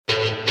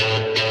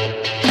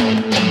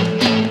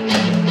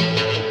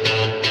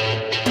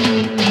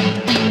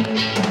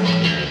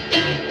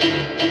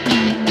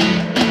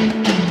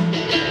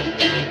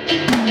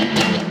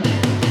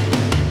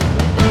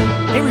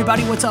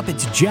Everybody, what's up?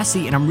 It's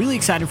Jesse, and I'm really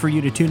excited for you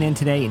to tune in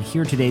today and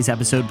hear today's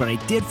episode, but I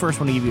did first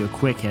want to give you a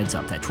quick heads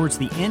up that towards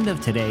the end of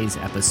today's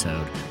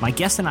episode, my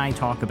guest and I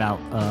talk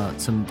about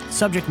some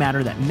subject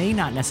matter that may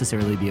not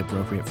necessarily be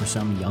appropriate for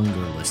some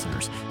younger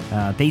listeners.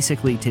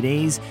 Basically,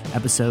 today's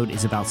episode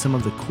is about some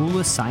of the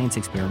coolest science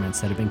experiments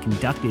that have been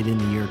conducted in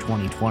the year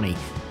 2020.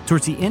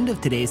 Towards the end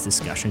of today's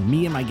discussion,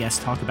 me and my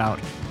guest talk about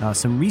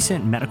some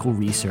recent medical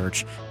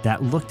research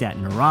that looked at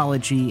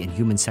neurology and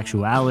human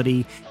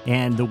sexuality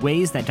and the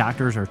ways that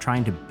doctors are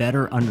trying to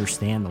better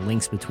understand the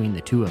links between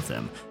the two of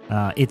them.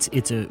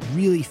 It's a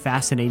really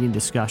fascinating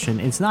discussion.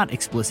 It's not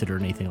explicit or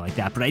anything like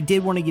that, but I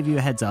did want to give you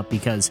a heads up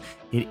because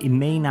it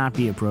may not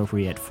be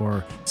appropriate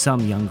for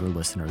some younger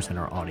listeners in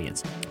our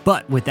audience.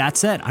 But with that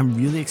said, I'm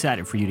really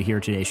excited for you to hear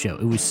today's show.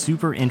 It was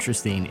super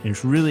interesting, and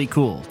it's really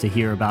cool to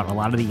hear about a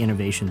lot of the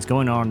innovations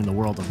going on in the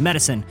world of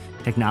medicine,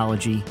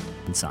 technology,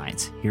 and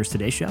science. Here's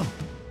today's show.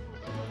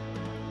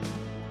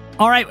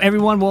 All right,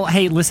 everyone. Well,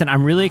 hey, listen,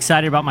 I'm really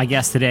excited about my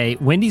guest today.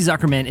 Wendy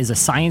Zuckerman is a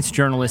science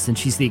journalist, and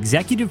she's the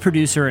executive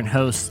producer and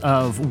host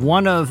of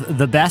one of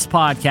the best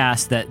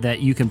podcasts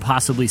that you can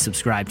possibly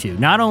subscribe to.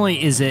 Not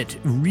only is it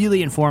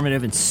really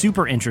informative and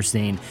super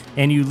interesting,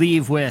 and you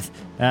leave with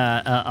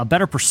a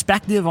better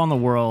perspective on the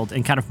world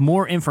and kind of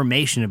more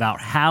information about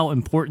how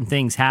important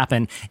things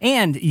happen,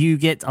 and you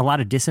get a lot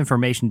of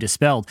disinformation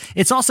dispelled.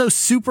 It's also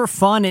super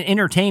fun and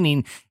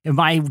entertaining.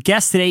 My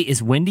guest today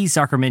is Wendy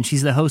Zuckerman.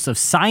 She's the host of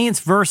Science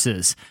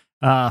Versus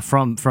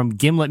from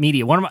Gimlet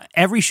Media.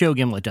 Every show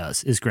Gimlet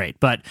does is great,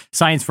 but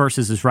Science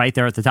Versus is right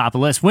there at the top of the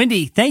list.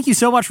 Wendy, thank you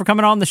so much for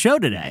coming on the show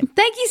today.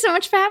 Thank you so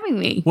much for having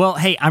me. Well,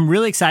 hey, I'm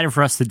really excited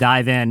for us to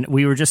dive in.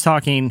 We were just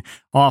talking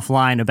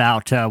offline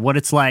about what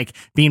it's like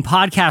being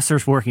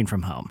podcasters working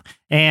from home.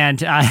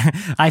 And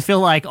I feel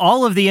like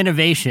all of the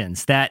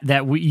innovations that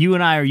you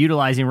and I are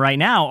utilizing right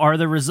now are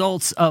the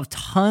results of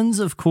tons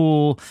of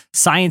cool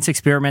science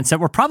experiments that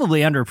were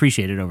probably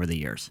underappreciated over the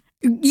years.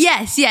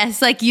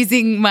 Yes, like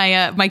using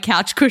my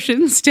couch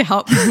cushions to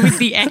help with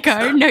the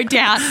echo. No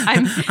doubt,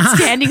 I'm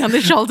standing on the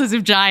shoulders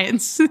of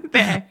giants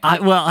there.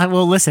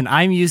 Well, listen,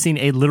 I'm using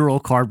a literal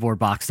cardboard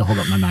box to hold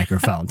up my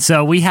microphone,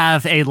 so we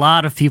have a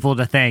lot of people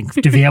to thank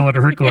to be able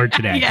to record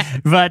today. Yeah.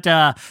 But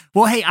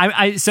well,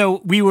 hey,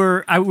 so we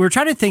were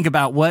trying to think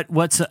about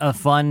what's a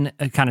fun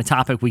kind of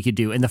topic we could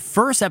do. And the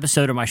first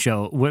episode of my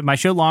show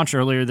launched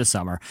earlier this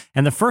summer,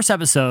 and the first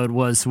episode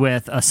was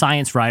with a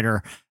science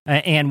writer.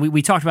 And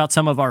we talked about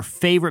some of our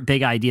favorite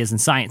big ideas in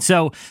science.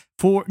 So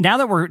for now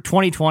that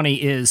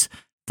 2020 is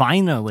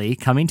finally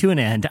coming to an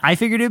end, I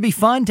figured it'd be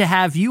fun to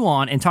have you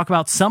on and talk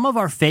about some of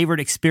our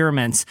favorite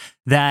experiments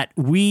that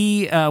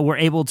we were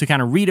able to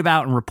kind of read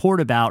about and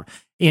report about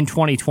in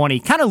 2020,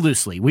 kind of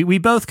loosely. We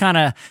both kind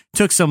of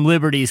took some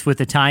liberties with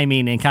the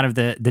timing and kind of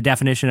the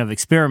definition of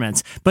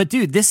experiments. But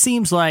dude, this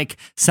seems like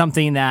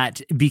something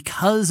that,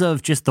 because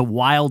of just the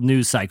wild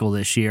news cycle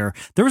this year,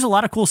 there was a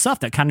lot of cool stuff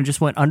that kind of just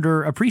went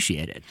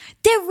underappreciated.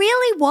 There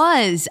really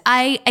was.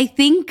 I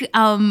think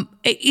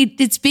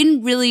it's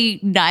been really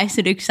nice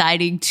and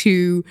exciting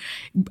to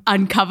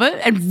uncover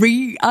and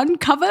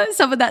re-uncover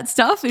some of that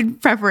stuff in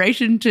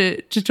preparation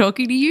to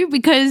talking to you,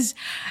 because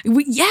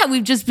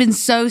we've just been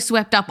so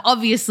swept up,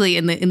 obviously,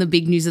 in the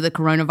big news of the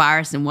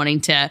coronavirus and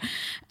wanting to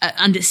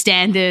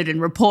understand it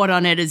and report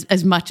on it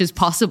as much as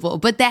possible.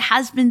 But there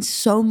has been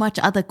so much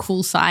other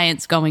cool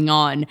science going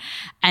on,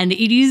 and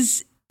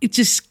it's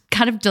just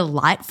kind of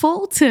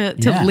delightful to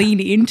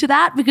lean into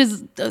that,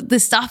 because the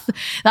stuff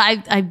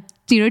that I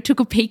took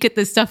a peek at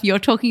the stuff you're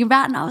talking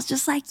about, and I was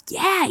just like,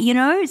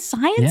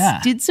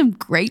 science did some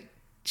great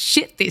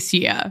shit this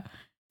year.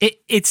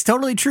 It's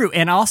totally true.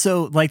 And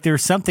also, like,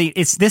 there's something,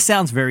 this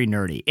sounds very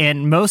nerdy.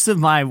 And most of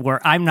my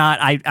work,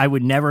 I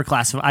would never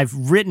classify, I've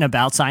written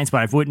about science,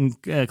 but I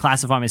wouldn't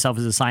classify myself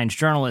as a science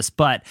journalist.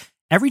 But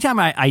every time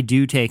I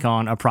do take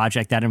on a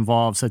project that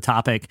involves a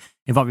topic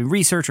involving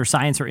research or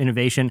science or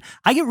innovation,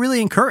 I get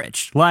really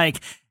encouraged.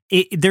 Like,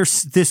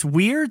 there's this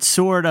weird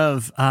sort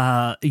of,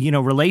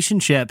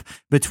 relationship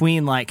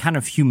between like kind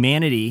of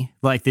humanity,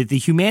 like the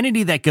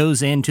humanity that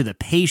goes into the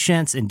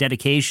patience and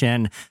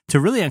dedication to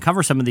really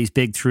uncover some of these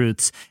big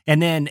truths.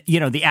 And then,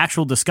 the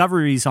actual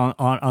discoveries on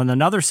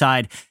another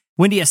side.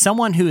 Wendy, as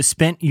someone who has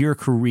spent your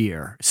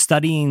career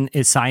studying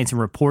science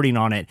and reporting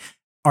on it,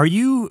 are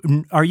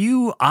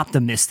you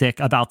optimistic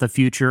about the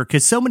future?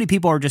 Because so many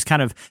people are just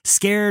kind of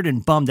scared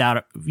and bummed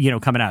out,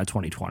 coming out of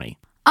 2020.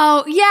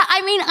 Oh, yeah.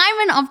 I mean,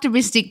 I'm an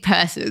optimistic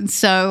person,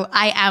 so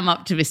I am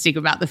optimistic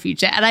about the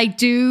future.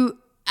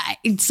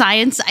 And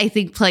science, I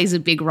think, plays a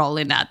big role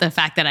in that, the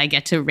fact that I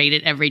get to read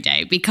it every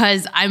day,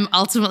 because I'm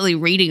ultimately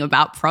reading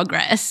about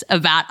progress,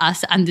 about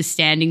us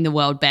understanding the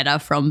world better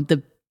from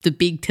the the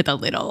big to the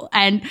little.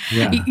 And,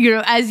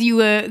 as you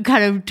were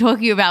kind of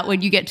talking about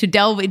when you get to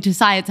delve into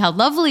science, how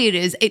lovely it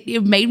is,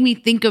 it made me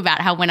think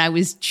about how when I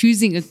was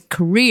choosing a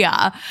career,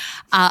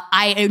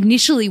 I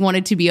initially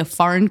wanted to be a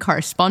foreign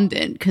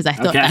correspondent because I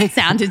thought that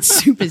sounded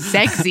super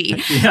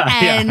sexy.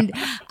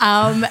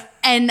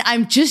 And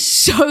I'm just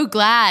so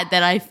glad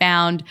that I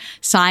found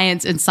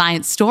science and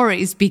science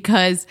stories,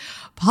 because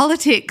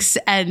politics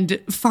and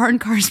foreign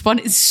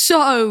correspondence is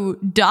so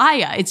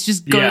dire. It's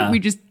just we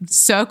just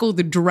circle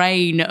the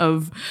drain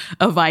of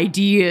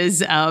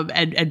ideas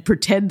and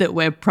pretend that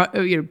we're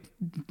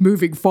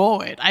moving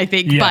forward, I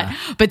think.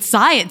 But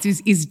science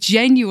is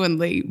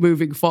genuinely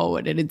moving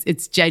forward, and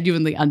it's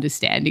genuinely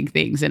understanding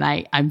things. And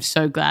I'm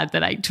so glad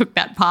that I took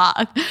that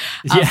path,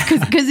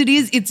 because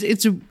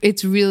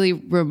it's really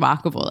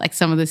remarkable. Like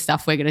some of the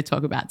stuff we're going to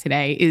talk about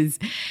today is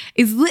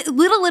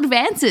little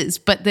advances,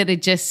 but that are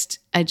just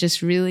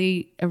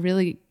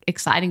really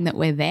exciting that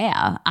we're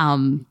there.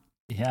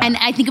 And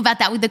I think about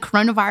that with the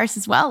coronavirus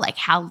as well, like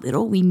how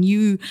little we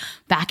knew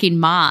back in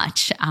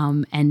March,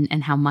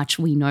 and how much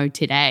we know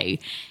today.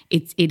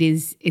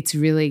 It's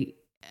really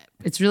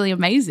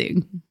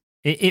amazing.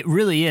 It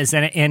really is.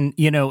 And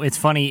it's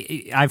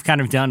funny. I've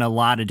kind of done a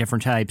lot of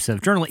different types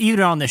of journalism.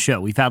 Even on this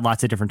show, we've had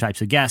lots of different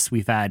types of guests.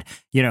 We've had,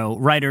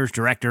 writers,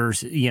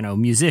 directors,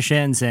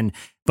 musicians.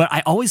 But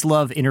I always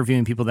love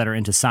interviewing people that are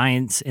into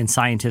science and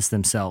scientists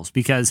themselves,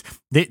 because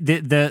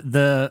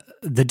the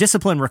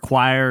discipline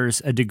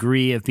requires a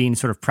degree of being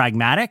sort of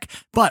pragmatic.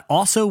 But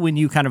also when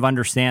you kind of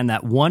understand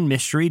that one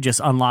mystery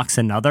just unlocks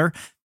another.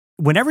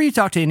 Whenever you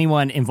talk to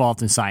anyone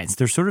involved in science,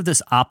 there's sort of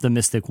this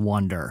optimistic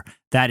wonder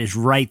that is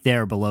right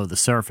there below the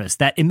surface,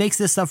 that it makes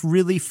this stuff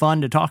really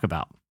fun to talk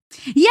about.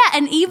 Yeah,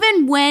 and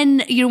even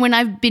when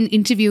I've been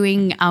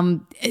interviewing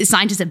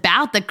scientists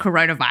about the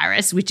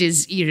coronavirus, which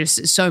is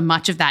so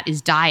much of that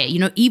is dire.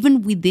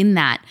 Even within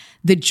that,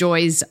 the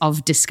joys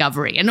of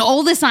discovery, and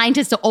all the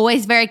scientists are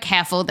always very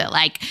careful that,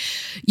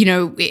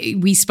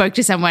 we spoke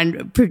to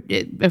someone,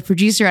 a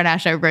producer on our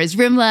show, Rose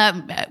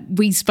Rimler.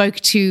 We spoke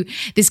to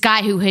this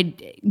guy who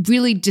had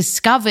really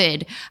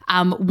discovered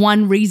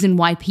one reason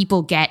why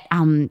people get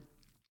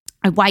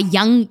why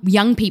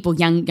young people,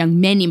 young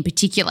men in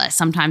particular,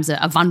 sometimes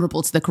are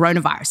vulnerable to the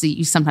coronavirus. So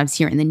you sometimes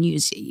hear in the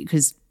news,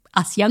 because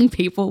us young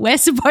people, we're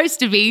supposed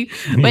to be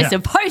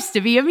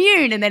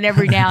immune, and then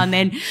every now and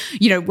then,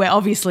 we're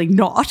obviously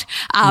not.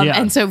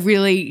 And so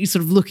really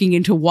sort of looking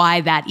into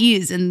why that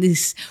is. And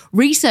this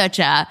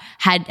researcher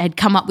had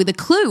come up with a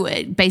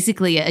clue,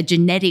 basically a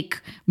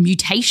genetic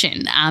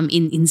mutation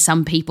in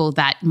some people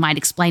that might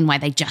explain why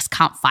they just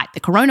can't fight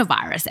the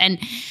coronavirus. And,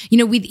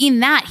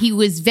 within that, he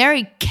was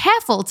very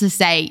careful to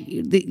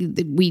say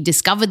that we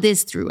discovered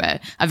this through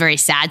a very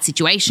sad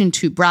situation.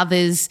 Two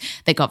brothers,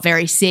 they got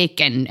very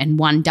sick and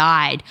one died.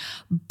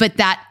 But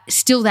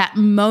that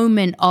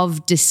moment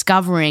of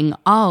discovering,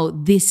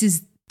 this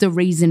is the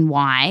reason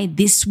why,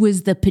 this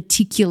was the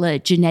particular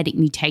genetic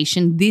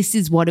mutation, this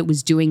is what it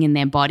was doing in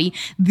their body,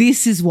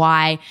 this is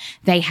why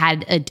they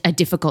had a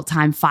difficult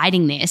time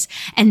fighting this.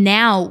 And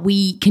now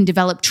we can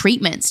develop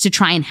treatments to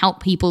try and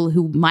help people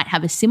who might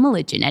have a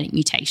similar genetic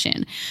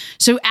mutation.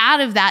 So out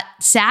of that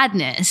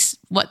sadness,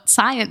 what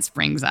science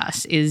brings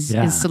us is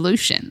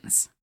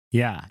solutions.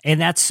 Yeah, and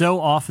that's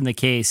so often the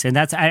case, and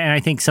I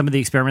think some of the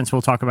experiments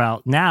we'll talk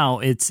about now,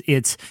 it's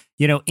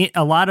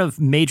a lot of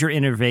major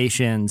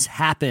innovations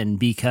happen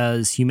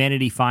because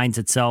humanity finds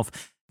itself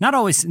not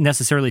always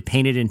necessarily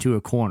painted into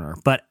a corner,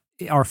 but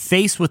are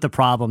faced with the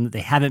problem that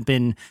they haven't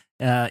been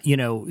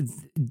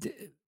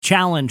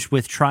challenged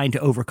with trying to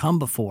overcome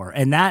before.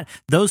 And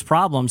those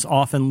problems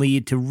often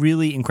lead to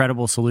really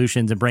incredible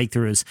solutions and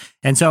breakthroughs.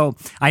 And so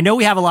I know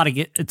we have a lot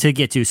to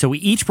get to. So we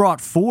each brought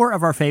 4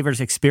 of our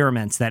favorite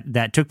experiments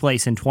that took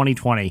place in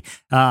 2020.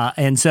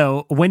 And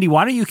so, Wendy,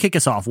 why don't you kick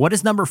us off? What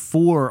is number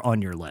 4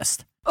 on your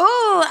list?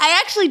 Oh, I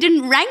actually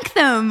didn't rank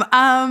them.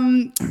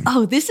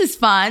 This is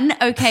fun.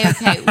 Okay.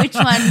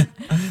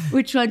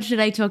 Which one should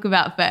I talk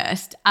about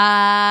first?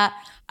 Okay.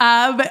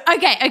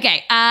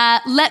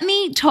 Let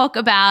me talk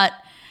about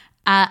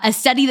a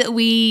study that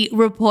we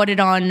reported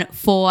on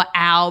for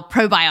our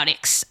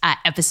probiotics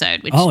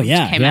episode, which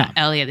came out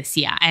earlier this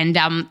year. And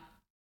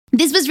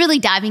this was really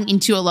diving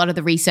into a lot of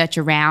the research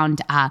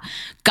around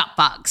gut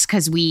bugs,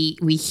 because we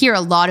hear a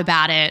lot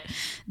about it,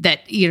 that,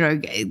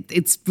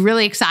 it's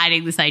really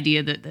exciting, this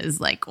idea that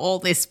there's like all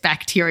this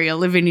bacteria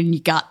living in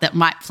your gut that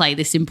might play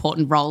this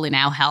important role in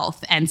our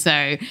health. And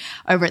so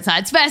over at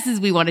Science Versus,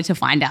 we wanted to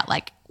find out,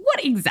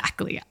 what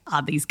exactly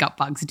are these gut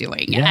bugs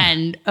doing? Yeah.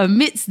 And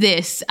amidst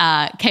this,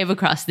 came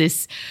across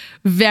this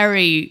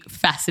very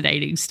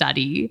fascinating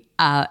study,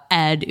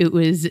 and it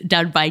was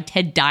done by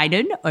Ted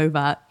Dinan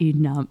over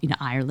in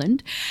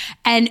Ireland.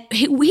 And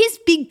his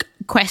big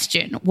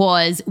question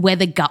was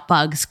whether gut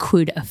bugs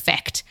could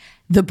affect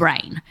the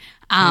brain.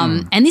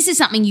 And this is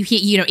something you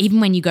hear,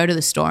 even when you go to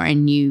the store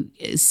and you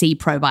see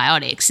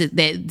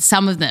probiotics,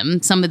 some of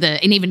the,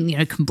 and even,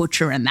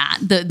 kombucha and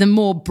that, the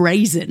more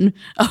brazen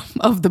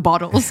of the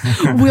bottles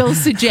will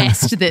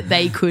suggest that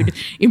they could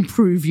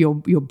improve your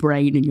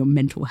brain and your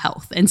mental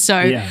health. And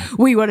so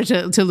we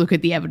wanted to look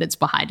at the evidence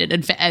behind it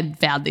and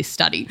found this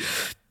study.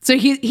 So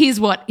here's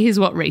what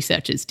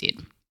researchers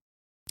did.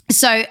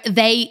 So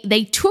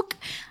they took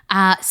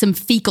some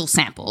fecal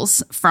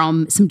samples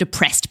from some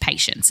depressed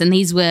patients, and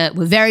these were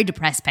very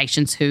depressed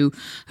patients who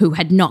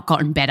had not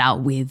gotten better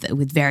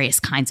with various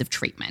kinds of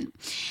treatment.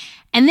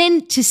 And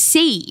then to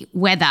see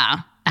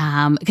whether,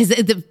 because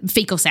the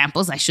fecal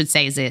samples, I should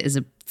say, is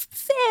a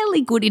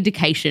fairly good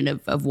indication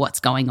of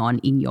what's going on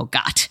in your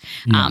gut.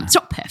 It's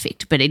not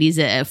perfect, but it is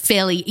a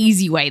fairly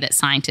easy way that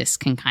scientists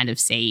can kind of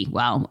see,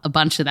 well, a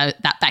bunch of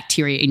that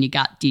bacteria in your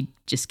gut did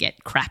just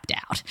get crapped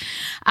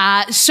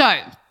out. So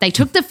they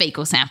took the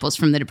fecal samples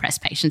from the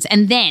depressed patients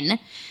and then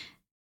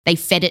they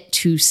fed it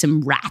to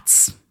some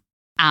rats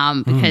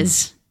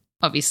because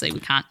obviously we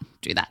can't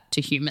do that to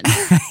humans.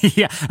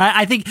 Yeah,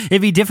 I think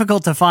it'd be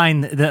difficult to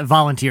find the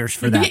volunteers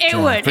for that. It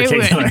would.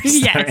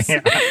 Yes,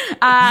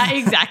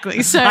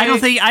 exactly. So I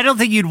don't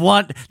think you'd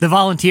want the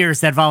volunteers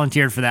that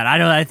volunteered for that.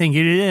 I think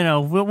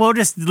we'll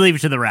just leave it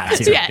to the rats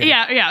here.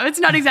 Yeah. It's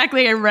not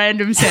exactly a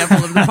random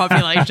sample of the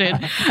population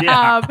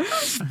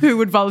who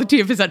would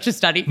volunteer for such a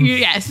study.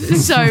 Yes,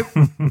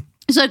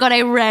 So I got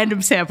a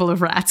random sample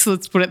of rats,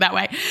 let's put it that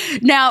way.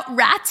 Now,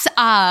 rats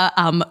are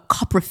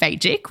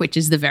coprophagic, which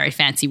is the very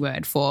fancy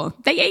word for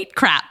they eat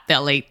crap.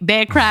 They'll eat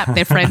their crap,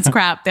 their friends'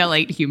 crap, they'll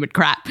eat human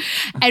crap.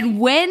 And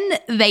when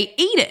they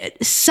eat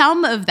it,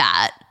 some of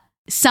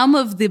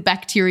the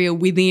bacteria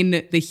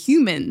within the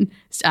human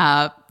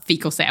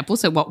fecal sample,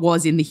 so what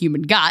was in the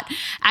human gut,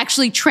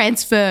 actually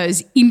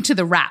transfers into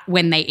the rat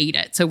when they eat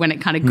it. So when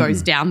it kind of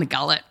goes down the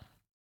gullet.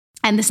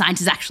 And the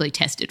scientists actually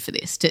tested for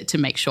this to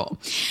make sure.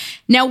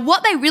 Now,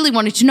 what they really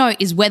wanted to know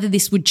is whether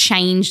this would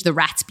change the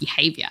rat's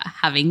behavior,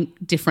 having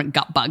different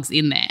gut bugs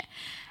in there.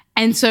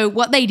 And so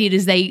what they did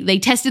is they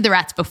tested the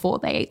rats before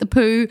they ate the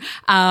poo,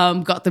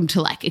 got them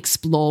to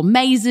explore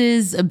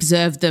mazes,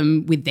 observe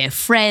them with their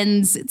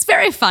friends. It's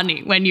very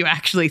funny when you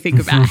actually think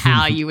about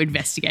how you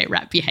investigate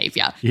rat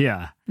behavior.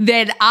 Yeah.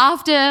 Then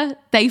after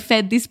they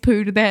fed this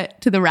poo to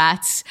the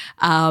rats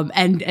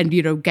and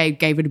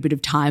gave it a bit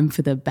of time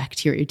for the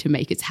bacteria to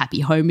make its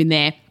happy home in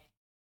there,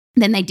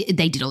 then they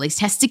did all these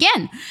tests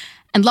again.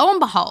 And lo and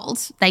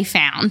behold, they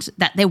found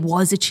that there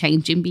was a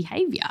change in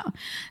behavior,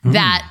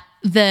 that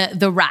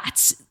the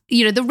rats,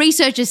 the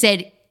researchers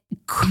said,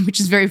 which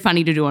is very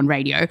funny to do on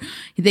radio,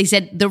 they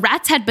said the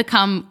rats had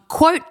become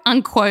quote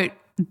unquote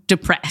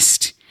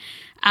depressed.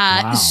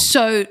 Wow.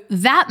 So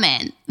that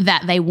meant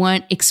that they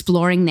weren't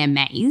exploring their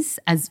maze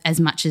as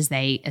much as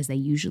they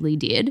usually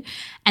did,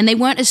 and they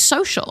weren't as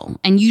social.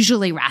 And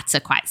usually rats are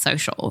quite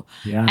social,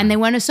 and they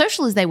weren't as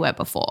social as they were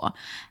before.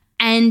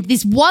 And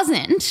this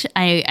wasn't.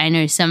 I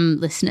know some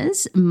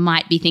listeners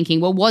might be thinking,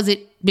 well, was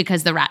it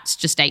because the rats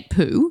just ate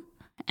poo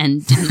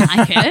and didn't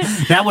like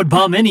it? That would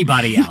bum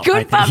anybody out.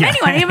 Could bum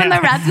anyone, even though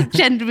rats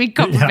tend to be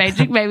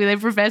coprophagic. Maybe they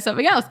prefer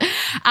something else.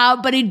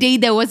 But indeed,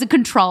 there was a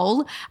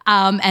control,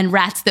 and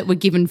rats that were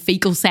given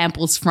fecal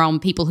samples from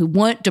people who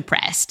weren't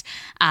depressed,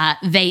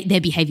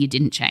 their behavior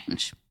didn't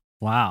change.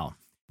 Wow.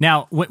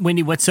 Now,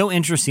 Wendy, what's so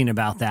interesting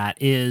about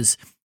that is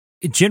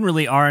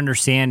generally our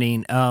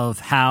understanding of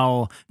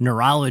how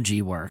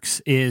neurology works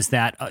is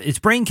that it's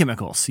brain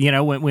chemicals.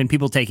 When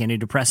people take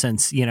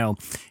antidepressants,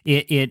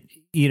 it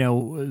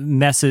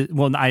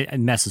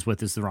messes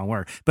with is the wrong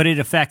word, but it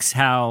affects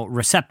how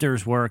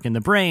receptors work in the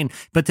brain.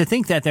 But to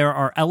think that there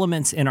are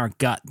elements in our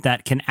gut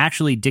that can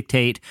actually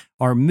dictate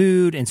our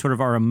mood and sort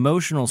of our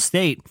emotional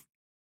state,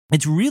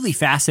 it's really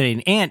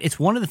fascinating. And it's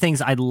one of the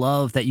things I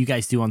love that you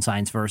guys do on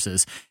Science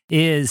Versus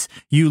is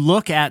you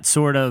look at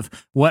sort of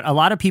what a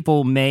lot of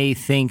people may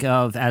think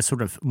of as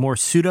sort of more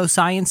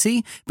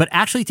pseudoscience-y, but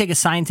actually take a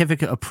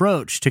scientific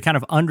approach to kind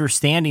of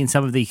understanding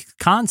some of the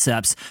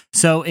concepts.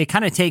 So it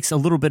kind of takes a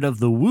little bit of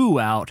the woo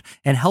out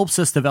and helps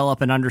us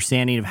develop an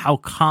understanding of how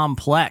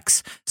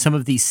complex some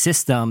of these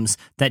systems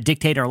that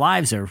dictate our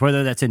lives are,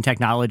 whether that's in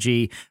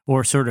technology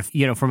or sort of,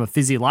 from a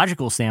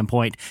physiological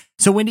standpoint.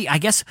 So Wendy, I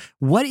guess,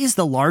 what is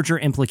the larger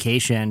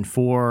implication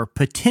for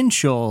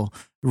potential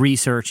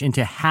research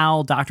into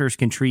how doctors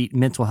can treat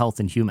mental health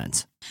in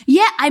humans?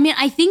 Yeah, I mean,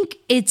 I think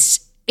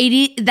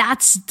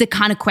that's the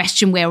kind of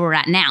question where we're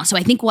at now. So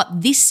I think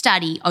what this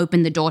study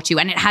opened the door to,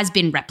 and it has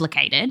been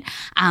replicated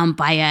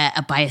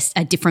by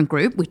a different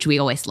group, which we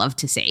always love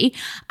to see.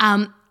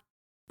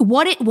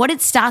 What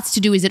it starts to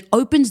do is it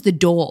opens the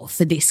door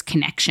for this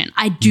connection.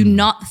 I do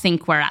not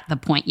think we're at the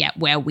point yet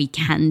where we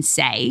can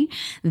say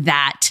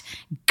that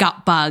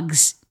gut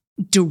bugs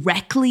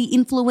directly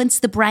influence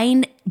the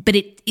brain, but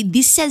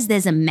this says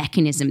there's a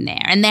mechanism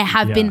there. And there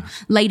have been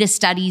later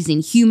studies in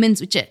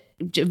humans, which are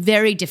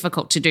very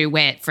difficult to do,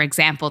 where, for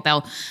example,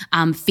 they'll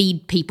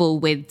feed people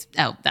with,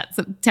 that's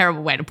a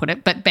terrible way to put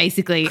it, but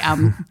basically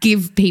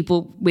give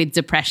people with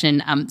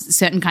depression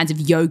certain kinds of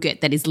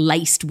yogurt that is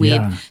laced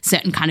with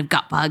certain kind of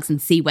gut bugs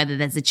and see whether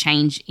there's a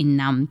change in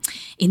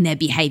their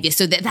behavior.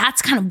 So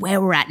that's kind of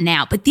where we're at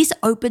now. But this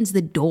opens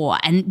the door.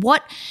 And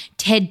what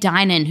Ted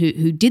Dinan,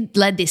 who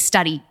led this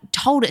study,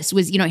 told us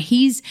was,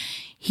 he's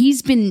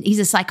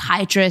a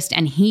psychiatrist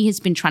and he has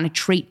been trying to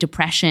treat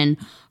depression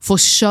for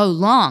so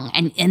long.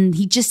 And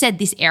he just said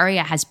this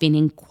area has been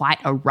in quite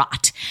a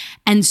rut.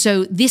 And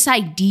so this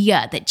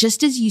idea that,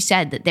 just as you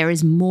said, that there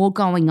is more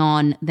going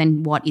on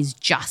than what is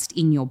just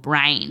in your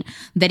brain,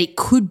 that it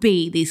could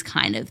be these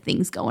kind of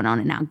things going on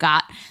in our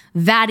gut,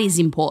 that is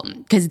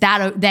important, because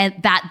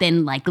that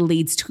then like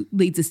leads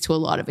us to a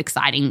lot of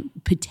exciting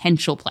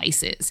potential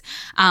places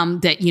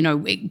that,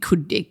 it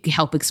could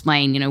help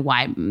explain,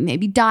 why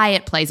maybe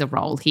diet plays a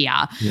role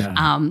here,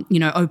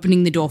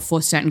 opening the door for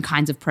certain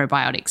kinds of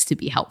probiotics to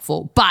be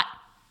helpful. But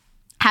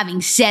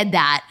having said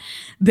that,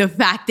 the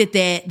fact that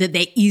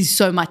there is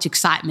so much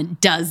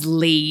excitement does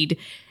lead,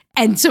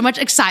 and so much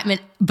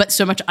excitement, but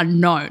so much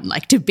unknown,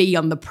 like to be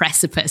on the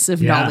precipice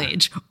of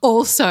knowledge,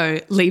 also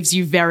leaves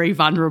you very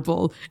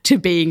vulnerable to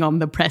being on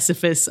the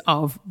precipice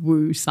of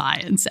woo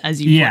science, as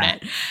you put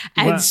it.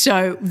 And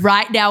so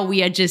right now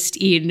we are just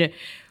in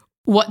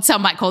what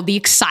some might call the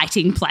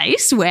exciting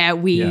place, where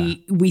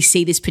we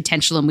see this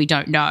potential and we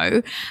don't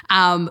know.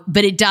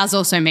 But it does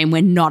also mean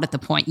we're not at the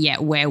point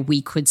yet where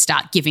we could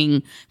start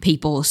giving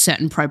people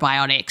certain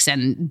probiotics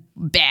and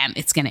bam,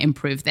 it's going to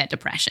improve their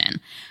depression.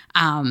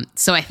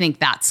 So I think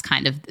that's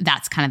kind of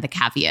the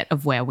caveat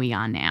of where we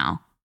are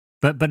now.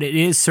 But it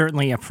is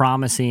certainly a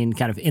promising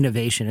kind of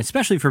innovation,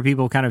 especially for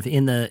people kind of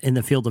in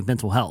the field of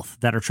mental health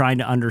that are trying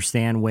to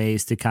understand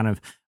ways to kind of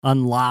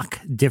unlock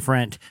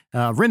different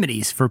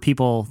remedies for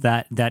people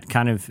that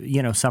kind of,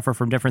 suffer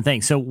from different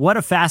things. So what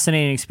a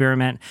fascinating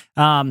experiment.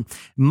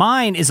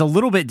 Mine is a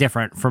little bit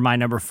different for my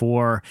number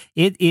 4.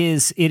 It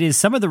is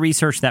some of the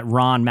research that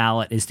Ron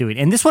Mallett is doing.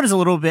 And this one is a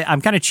little bit,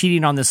 I'm kind of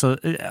cheating on this, on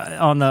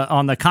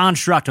the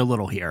construct a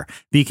little here,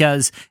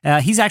 because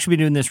he's actually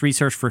been doing this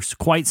research for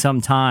quite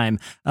some time.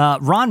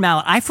 Ron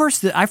Mallett, I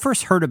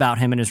first heard about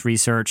him in his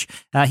research.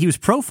 He was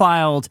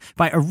profiled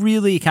by a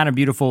really kind of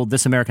beautiful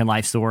This American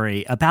Life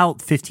story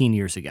about 15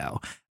 years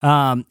ago.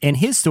 And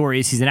his story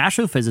is, he's an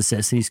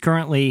astrophysicist and he's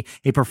currently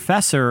a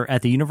professor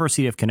at the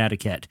University of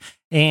Connecticut.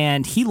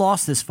 And he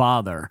lost his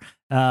father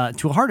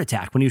to a heart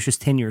attack when he was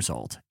just 10 years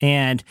old.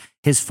 And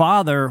his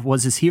father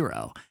was his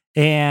hero.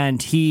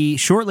 And he,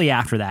 shortly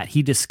after that,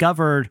 he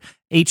discovered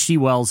H.G.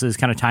 Wells's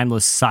kind of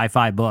timeless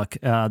sci-fi book,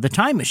 The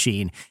Time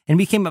Machine, and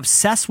became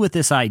obsessed with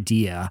this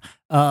idea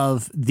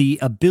of the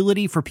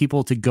ability for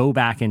people to go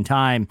back in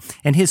time.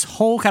 And his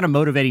whole kind of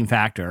motivating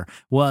factor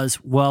was,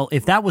 well,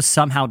 if that was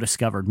somehow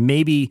discovered,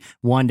 maybe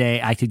one day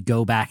I could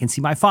go back and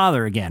see my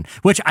father again,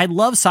 which I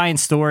love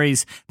science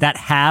stories that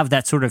have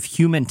that sort of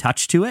human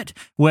touch to it,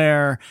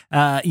 where,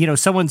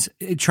 someone's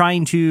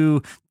trying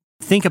to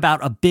think about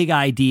a big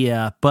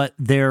idea, but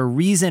their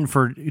reason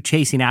for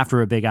chasing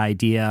after a big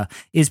idea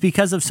is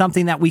because of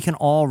something that we can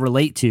all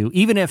relate to,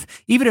 even if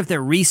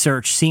their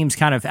research seems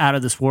kind of out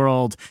of this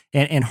world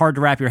and hard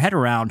to wrap your head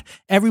around.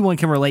 Everyone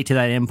can relate to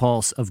that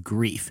impulse of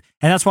grief.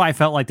 And that's why I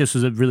felt like this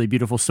was a really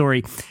beautiful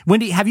story.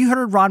 Wendy, have you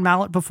heard of Ron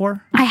Mallett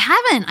before? I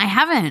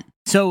haven't.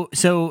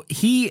 So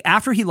he,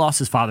 after he lost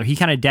his father, he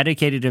kind of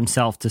dedicated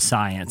himself to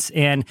science.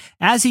 And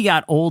as he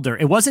got older,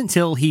 it wasn't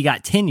until he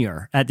got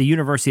tenure at the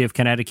University of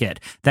Connecticut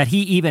that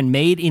he even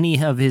made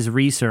any of his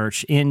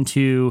research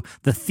into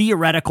the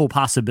theoretical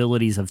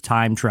possibilities of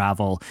time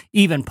travel,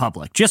 even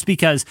public, just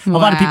because a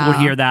lot of people would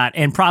hear that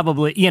and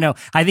probably,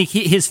 I think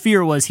his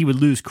fear was he would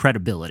lose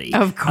credibility.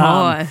 Of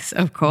course.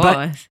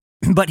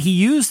 But he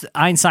used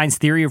Einstein's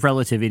theory of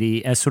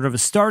relativity as sort of a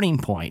starting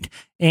point,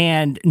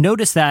 and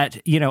noticed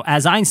that,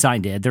 as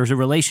Einstein did, there's a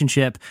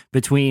relationship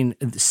between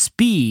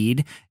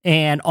speed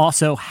and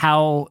also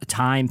how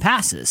time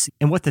passes.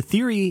 And what the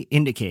theory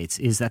indicates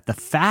is that the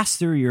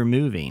faster you're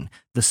moving,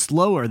 the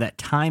slower that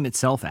time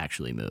itself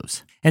actually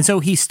moves. And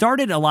so he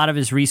started a lot of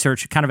his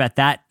research kind of at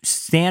that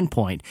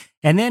standpoint,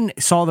 and then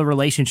saw the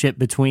relationship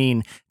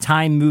between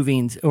time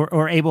moving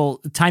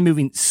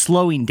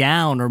slowing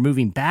down or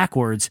moving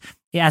backwards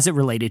as it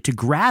related to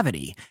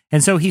gravity.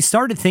 And so he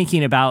started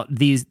thinking about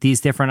these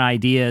different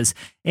ideas.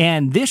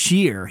 And this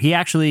year, he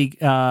actually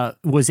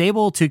was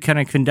able to kind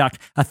of conduct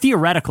a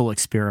theoretical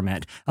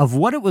experiment of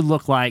what it would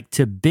look like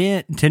to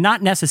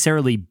not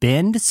necessarily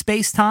bend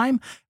space-time,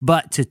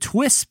 but to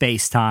twist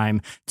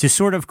space-time to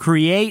sort of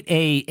create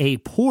a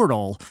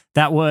portal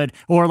that would,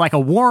 or like a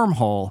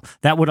wormhole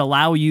that would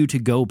allow you to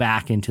go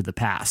back into the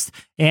past.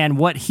 And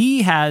what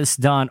he has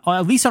done,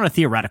 at least on a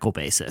theoretical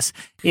basis,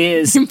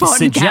 is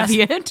important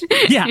caveat.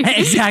 Yeah,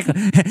 exactly.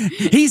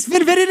 He's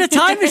invented a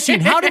time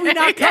machine. How did we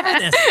not cover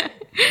this?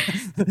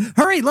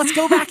 Hurry, let's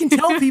go back and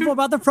tell people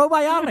about the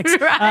probiotics.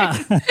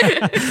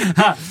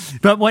 Right.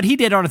 But what he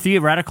did on a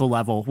theoretical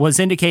level was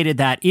indicated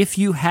that if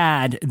you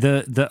had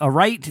the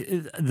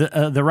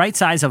right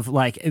size of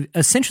like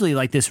essentially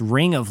like this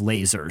ring of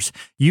lasers,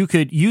 you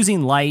could,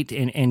 using light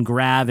and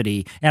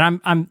gravity.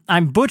 And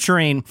I'm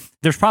butchering.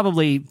 There's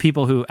probably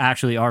people who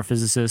actually are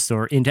physicists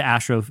or into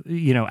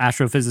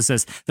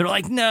astrophysicists. They're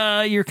like,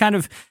 no, you're kind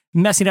of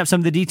messing up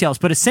some of the details.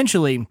 But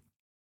essentially,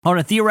 on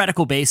a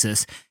theoretical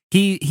basis,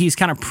 he's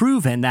kind of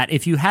proven that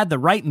if you had the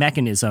right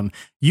mechanism,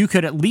 you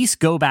could at least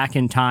go back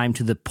in time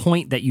to the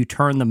point that you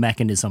turned the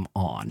mechanism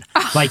on.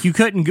 Like you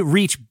couldn't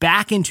reach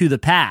back into the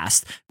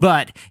past,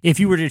 but if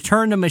you were to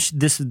turn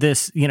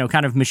this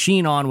kind of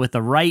machine on with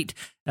the right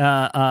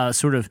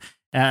arrangement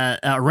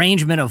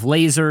of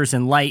lasers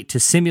and light to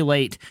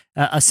simulate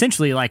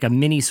essentially like a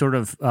mini sort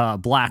of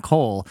black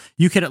hole,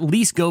 you could at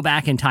least go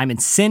back in time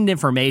and send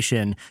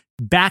information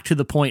back to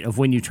the point of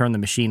when you turn the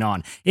machine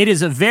on. It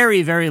is a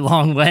very, very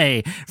long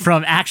way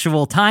from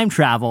actual time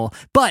travel,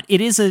 but it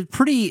is a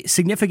pretty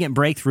significant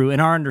breakthrough in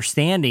our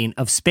understanding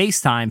of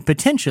space-time,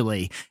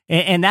 potentially.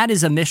 And that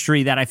is a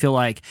mystery that I feel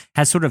like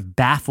has sort of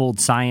baffled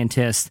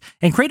scientists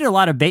and created a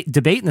lot of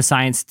debate in the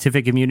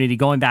scientific community,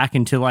 going back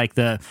into like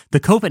the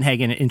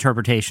Copenhagen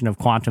interpretation of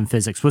quantum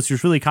physics, which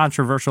was really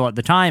controversial at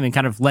the time and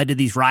kind of led to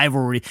these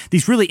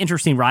really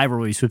interesting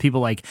rivalries with people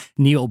like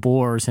Niels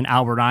Bohr and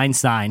Albert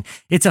Einstein.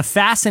 It's a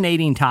fascinating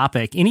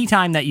topic.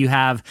 Anytime that you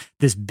have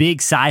this big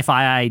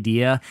sci-fi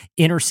idea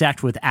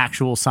intersect with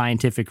actual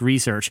scientific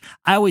research,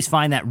 I always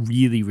find that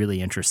really, really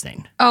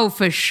interesting. Oh,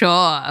 for sure.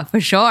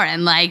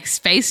 And like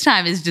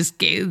space-time is just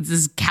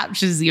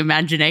captures the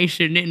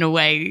imagination in a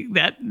way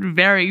that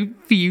very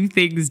few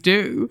things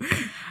do.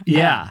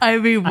 Yeah. I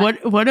mean,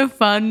 what a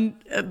fun,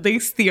 at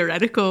least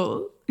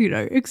theoretical,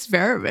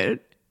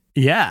 experiment.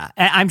 Yeah.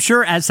 I'm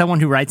sure as someone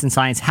who writes in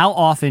science, how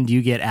often do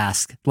you get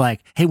asked, like,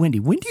 hey, Wendy,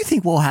 when do you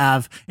think we'll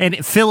have, and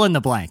fill in the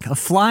blank, a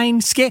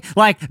flying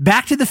like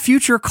Back to the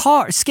Future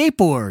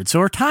skateboards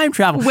or time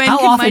travel? When how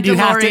can often my do you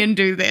have DeLorean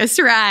do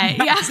this? Right.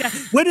 Yeah.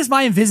 When is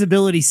my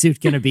invisibility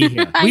suit going to be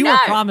here? We were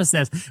promised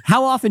this.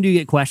 How often do you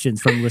get questions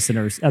from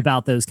listeners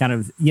about those kind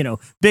of,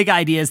 big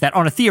ideas that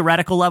on a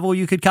theoretical level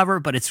you could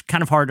cover, but it's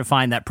kind of hard to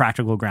find that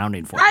practical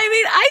grounding for? I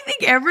mean, I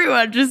think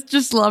everyone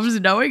just loves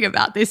knowing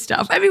about this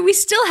stuff. I mean, we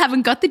still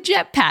haven't got the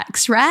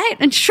jetpacks, right?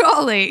 And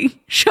surely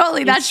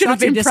that should have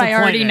been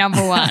priority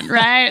number one,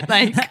 right?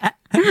 Like,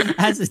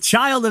 as a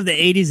child of the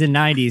 80s and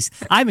 90s,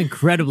 I'm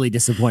incredibly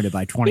disappointed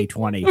by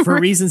 2020 for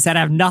reasons that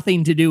have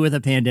nothing to do with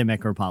a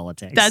pandemic or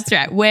politics. That's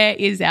right. Where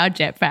is our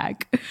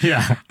jetpack?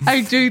 Yeah,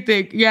 I do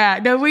think. Yeah,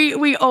 no,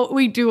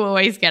 we do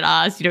always get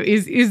asked.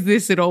 Is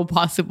this at all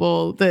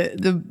possible?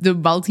 The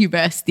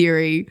multiverse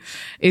theory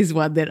is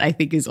one that I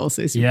think is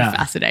also super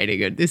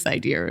fascinating, and this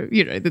idea of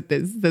that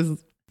there's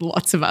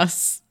lots of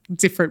us,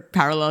 different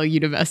parallel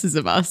universes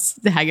of us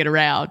hanging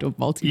around, or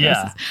multiverses.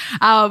 Yeah.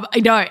 I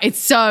know it's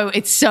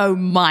so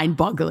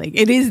mind-boggling.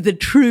 It is the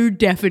true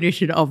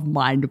definition of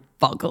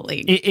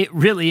mind-boggling. It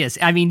really is.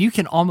 I mean, you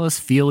can almost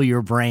feel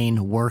your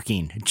brain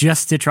working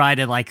just to try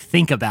to like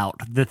think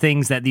about the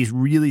things that these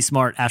really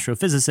smart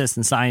astrophysicists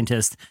and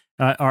scientists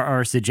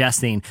are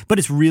suggesting, but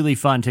it's really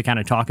fun to kind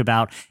of talk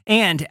about.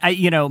 And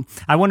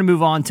I want to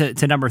move on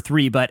to number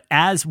 3, but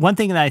as one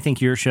thing that I think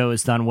your show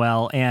has done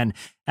well, and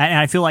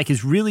I feel like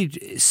is really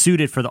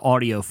suited for the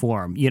audio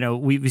form.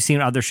 We've seen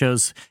other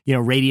shows,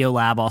 Radio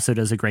Lab also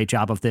does a great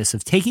job of this,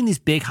 of taking these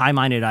big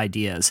high-minded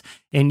ideas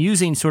and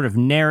using sort of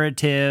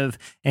narrative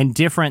and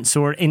different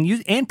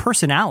and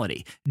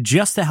personality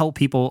just to help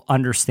people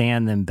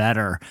understand them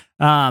better.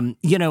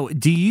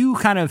 Do you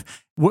kind of,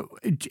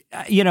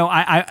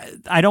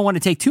 I don't want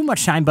to take too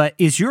much time, but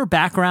is your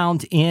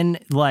background in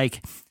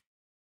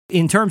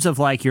terms of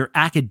like your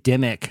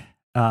academic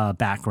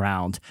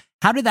background,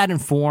 how did that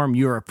inform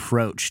your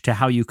approach to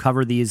how you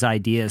cover these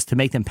ideas to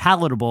make them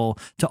palatable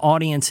to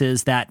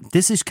audiences that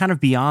this is kind of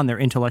beyond their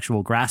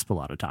intellectual grasp a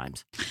lot of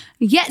times?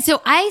 Yeah,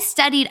 so I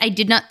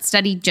did not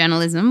study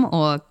journalism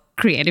or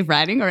creative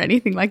writing or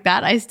anything like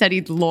that. I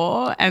studied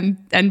law and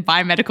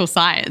biomedical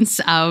science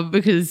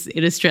because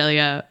in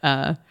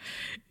Australia,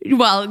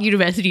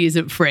 university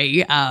isn't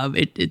free.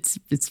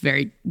 It's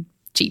very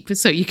cheap,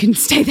 so you can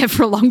stay there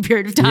for a long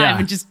period of time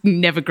and just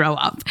never grow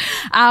up.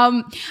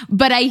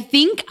 But I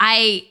think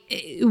I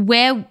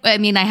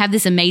have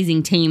this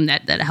amazing team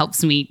that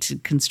helps me to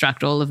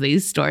construct all of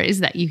these stories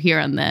that you hear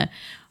on the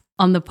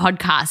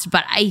podcast.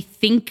 But I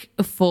think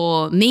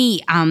for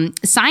me,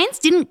 science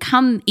didn't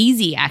come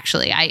easy,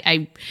 actually.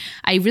 I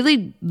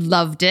really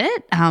loved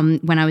it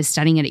when I was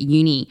studying it at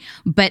uni,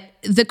 but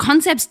the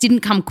concepts didn't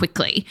come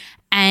quickly.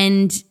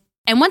 And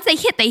once they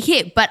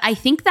hit. But I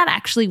think that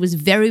actually was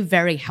very,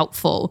 very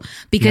helpful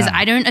because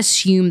I don't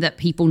assume that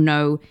people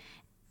know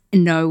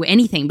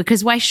anything,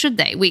 because why should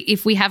they?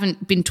 If we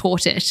haven't been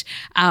taught it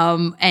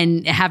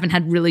and haven't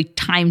had really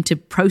time to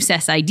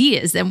process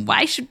ideas, then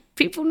why should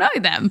people know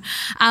them?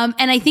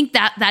 And I think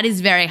that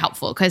is very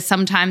helpful, because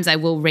sometimes I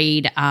will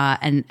read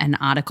an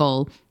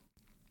article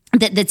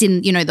that's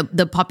in, you know,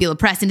 the popular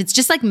press. And it's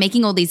just like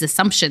making all these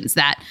assumptions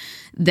that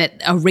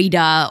a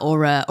reader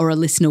or a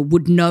listener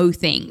would know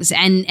things.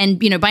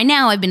 And you know, by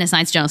now I've been a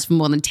science journalist for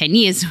more than 10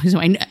 years, so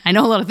I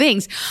know a lot of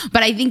things.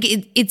 But I think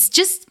it's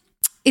just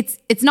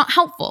it's not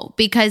helpful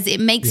because it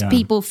makes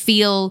people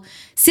feel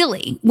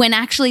silly when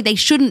actually they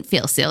shouldn't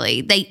feel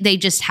silly. They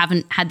just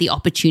haven't had the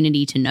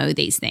opportunity to know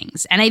these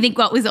things. And I think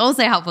what was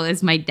also helpful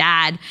is my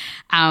dad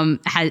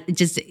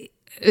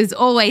is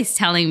always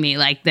telling me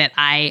like that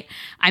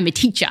I'm a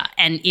teacher,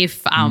 and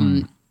if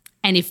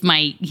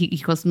he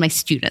calls them my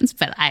students,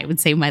 but I would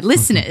say my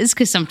listeners,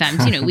 because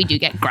sometimes, you know, we do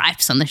get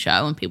gripes on the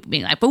show and people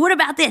being like, but what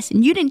about this?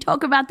 And you didn't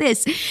talk about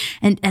this.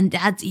 And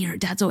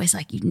dad's always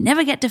like, you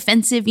never get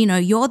defensive. You know,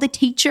 you're the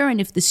teacher. And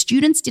if the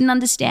students didn't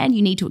understand,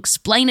 you need to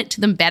explain it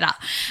to them better.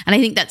 And I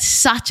think that's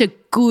such a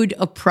good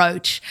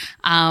approach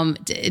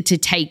to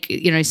take,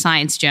 you know,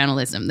 science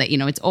journalism, that, you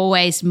know, it's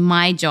always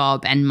my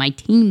job and my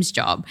team's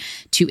job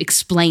to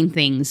explain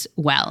things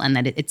well, and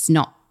that it's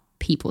not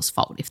people's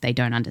fault if they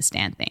don't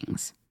understand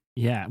things.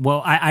 Yeah,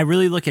 well, I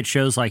really look at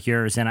shows like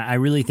yours, and I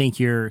really think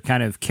you're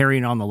kind of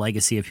carrying on the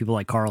legacy of people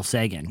like Carl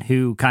Sagan,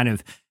 who kind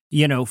of,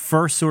 you know,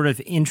 first sort of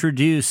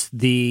introduced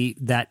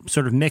that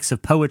sort of mix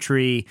of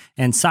poetry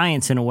and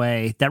science in a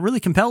way that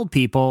really compelled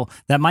people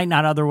that might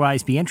not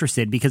otherwise be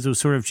interested, because it was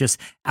sort of just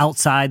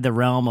outside the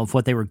realm of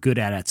what they were good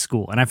at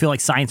school. And I feel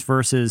like Science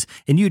Versus,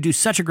 and you do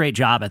such a great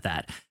job at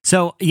that.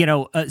 So, you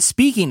know,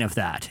 speaking of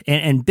that,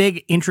 and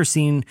big,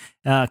 interesting,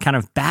 kind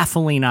of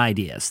baffling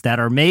ideas that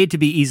are made to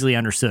be easily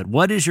understood,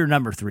 what is your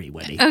number 3,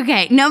 Wendy?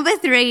 Okay, number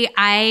 3,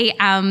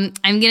 I'm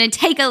going to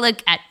take a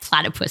look at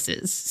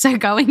platypuses. So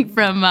going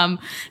from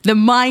the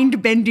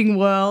mind-bending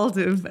world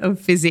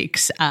of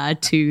physics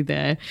to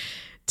the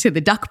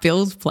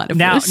duck-billed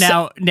platypus.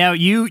 Now,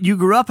 you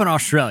grew up in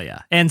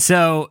Australia, and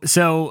so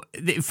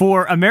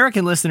for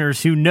American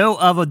listeners who know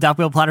of a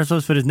duck-billed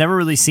platypus but has never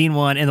really seen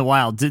one in the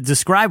wild,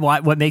 describe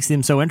what makes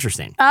them so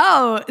interesting.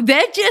 Oh,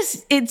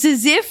 it's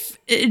as if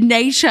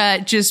nature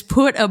just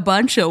put a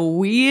bunch of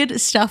weird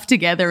stuff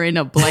together in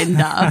a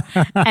blender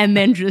and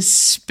then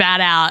just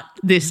spat out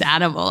this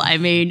animal. I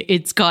mean,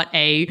 it's got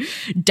a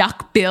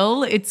duck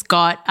bill. It's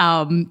got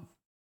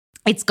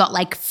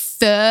like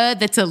fur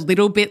that's a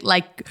little bit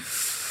like,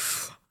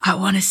 I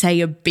want to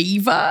say, a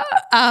beaver.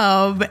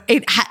 The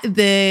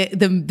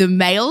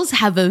males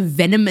have a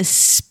venomous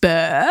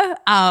spur,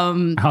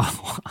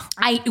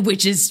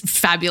 which is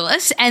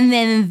fabulous. And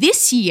then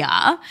this year,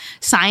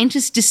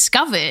 scientists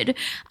discovered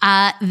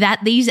that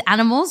these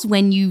animals,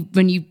 when you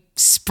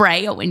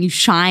spray or when you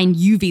shine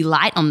UV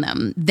light on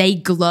them, they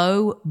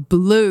glow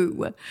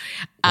blue.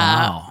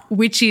 Wow.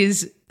 Which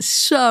is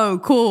so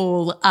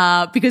cool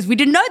because we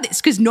didn't know this,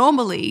 because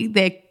normally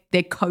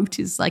their coat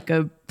is like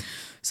a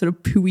sort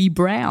of pooey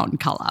brown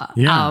color.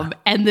 Yeah.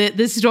 And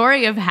the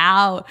story of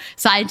how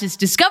scientists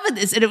discovered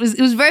this, and it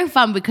was very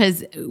fun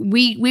because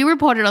we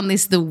reported on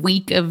this the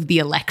week of the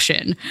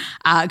election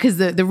because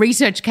the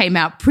research came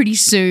out pretty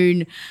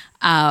soon,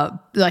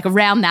 like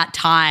around that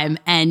time.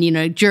 And, you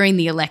know, during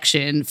the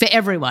election, for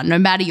everyone, no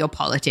matter your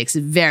politics,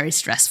 a very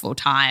stressful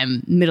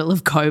time, middle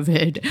of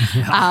COVID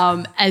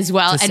as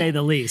well. To say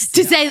the least.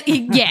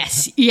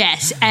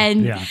 Yes.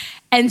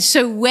 And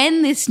so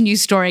when this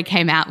news story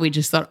came out, we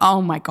just thought,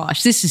 oh my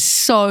gosh, this is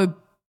so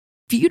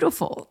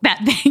beautiful. That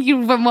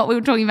from what we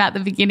were talking about at the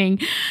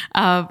beginning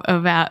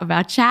of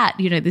our chat,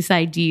 you know, this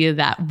idea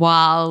that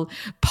while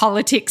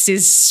politics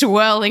is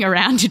swirling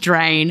around a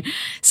drain,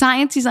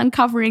 science is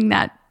uncovering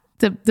that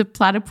the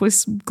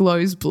platypus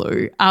glows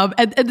blue.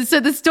 And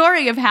so the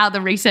story of how the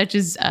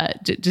researchers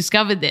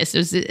discovered this,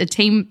 was a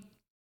team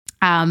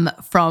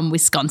from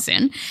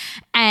Wisconsin.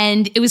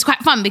 And it was quite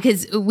fun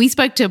because we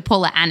spoke to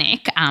Paula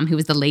Annick, who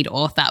was the lead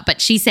author,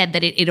 but she said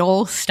that it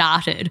all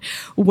started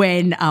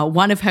when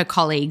one of her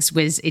colleagues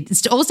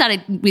it all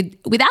started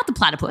without the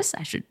platypus.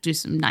 I should do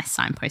some nice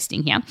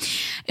signposting here.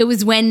 It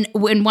was when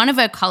one of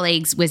her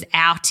colleagues was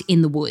out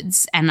in the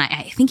woods, and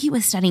I think he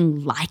was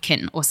studying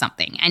lichen or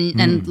something,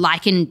 and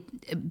lichen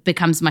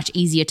becomes much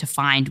easier to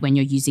find when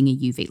you're using a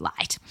UV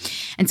light.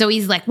 And so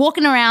he's like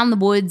walking around the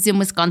woods in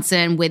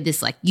Wisconsin with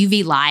this like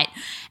UV light,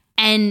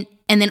 and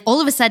then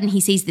all of a sudden he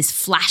sees this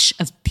flash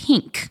of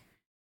pink.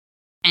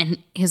 And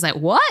he was like,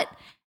 what?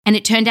 And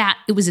it turned out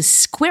it was a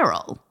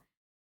squirrel.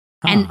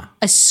 And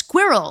a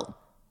squirrel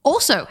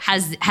also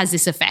has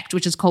this effect,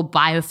 which is called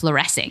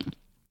biofluorescing.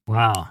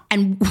 Wow.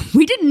 And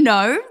we didn't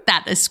know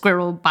that a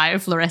squirrel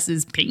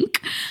biofluoresces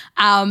pink.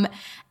 And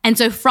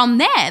so from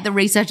there, the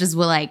researchers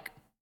were like,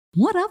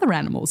 what other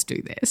animals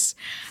do this?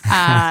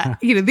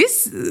 You know,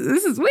 this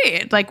is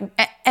weird. Like,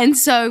 and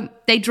so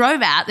they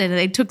drove out and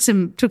they took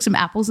some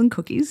apples and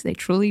cookies. They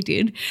truly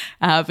did,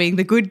 being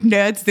the good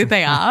nerds that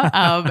they are,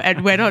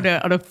 and went on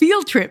a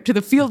field trip to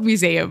the Field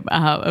Museum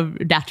of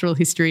Natural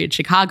History in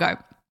Chicago.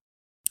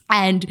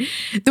 And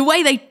the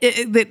way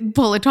that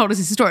Paula told us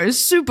this story was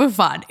super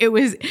fun. It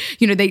was,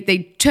 you know,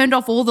 they turned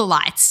off all the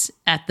lights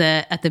at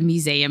the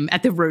museum,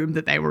 at the room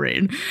that they were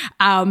in.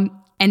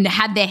 and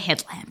had their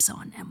headlamps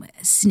on and were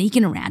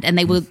sneaking around, and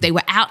they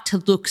were out to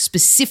look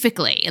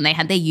specifically, and they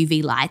had their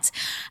UV lights.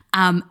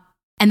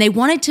 And they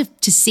wanted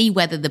to see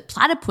whether the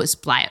platypus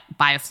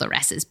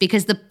biofluoresces,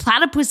 because the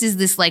platypus is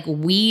this like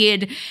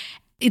weird,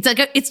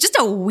 it's just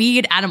a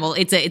weird animal.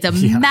 It's a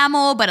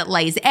mammal, but it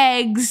lays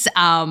eggs.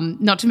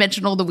 Not to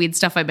mention all the weird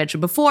stuff I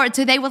mentioned before.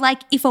 So they were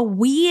like, if a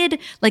weird,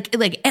 like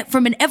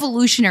from an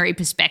evolutionary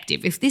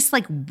perspective, if this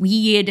like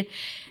weird,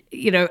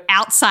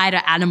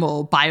 outsider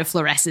animal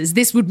biofluoresces,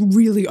 this would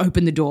really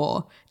open the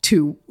door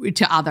to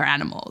other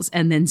animals.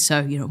 And then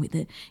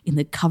in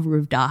the cover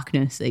of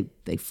darkness,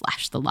 they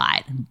flash the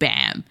light and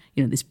bam,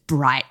 this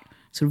bright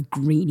sort of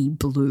greeny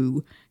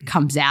blue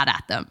comes out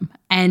at them.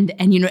 And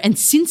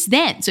since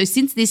then, so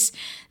since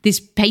this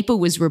paper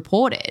was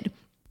reported,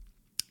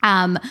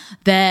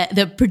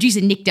 the producer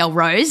Nick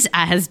Delrose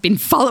has been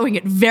following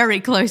it very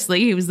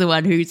closely. He was the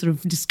one who sort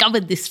of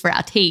discovered this for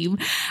our team.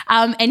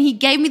 And he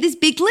gave me this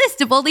big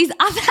list of all these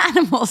other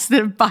animals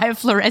that are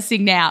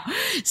biofluorescing now.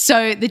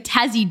 So the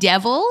Tassie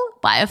devil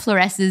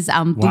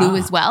biofluoresces blue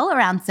as well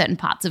around certain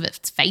parts of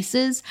its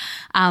faces.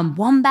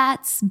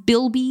 Wombats,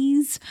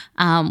 bilbies,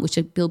 which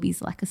are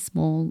bilbies like a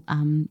small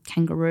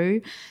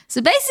kangaroo.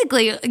 So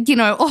basically,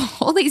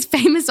 all these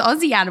famous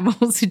Aussie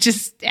animals are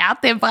just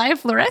out there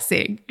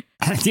biofluorescing.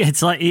 It's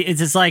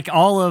just like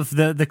all of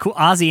the cool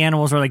Aussie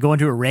animals are like going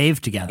to a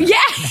rave together. Yeah,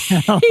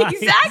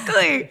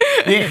 exactly.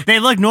 They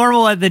look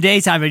normal at the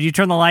daytime, but you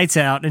turn the lights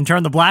out and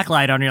turn the black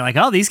light on, and you're like,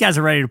 oh, these guys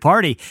are ready to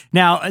party.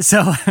 Now,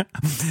 so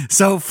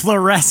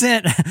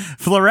fluorescent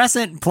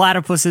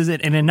platypuses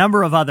and a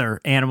number of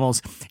other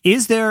animals,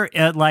 is there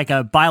like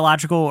a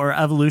biological or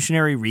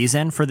evolutionary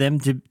reason for them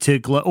to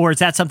glow, or is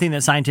that something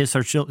that scientists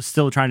are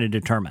still trying to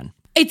determine?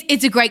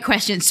 It's a great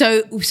question.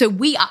 So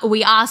we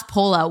asked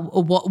Paula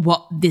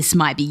what this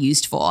might be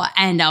used for,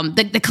 and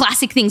the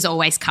classic things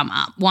always come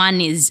up.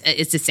 One is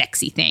it's a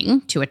sexy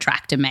thing to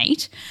attract a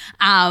mate.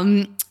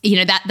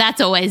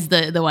 That's always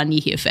the one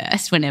you hear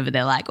first whenever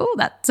they're like, oh,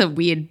 that's a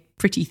weird,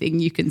 pretty thing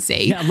you can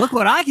see. Yeah, look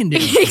what I can do.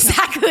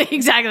 Exactly.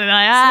 Like, sort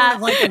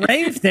of like a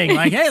rave thing.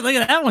 Like, hey, look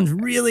at that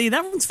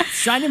one's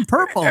shining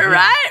purple.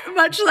 Right?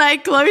 Much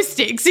like glow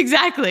sticks.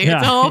 Exactly. Yeah.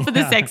 It's all for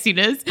the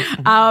sexiness.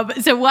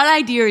 So one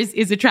idea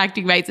is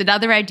attracting mates.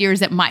 Another idea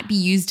is it might be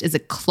used as a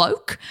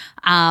cloak.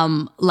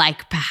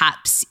 Like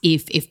perhaps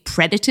if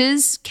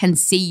predators can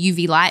see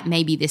UV light,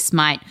 maybe this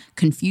might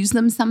confuse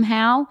them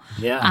somehow.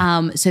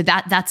 Yeah. So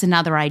that's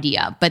another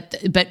idea. But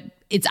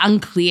it's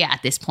unclear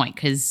at this point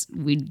because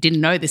we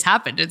didn't know this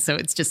happened. And so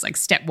it's just like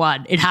step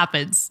one, it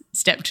happens.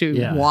 Step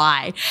two,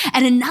 why?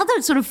 And another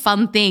sort of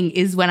fun thing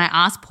is when I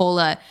asked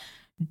Paula,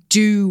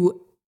 do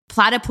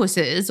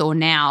platypuses, or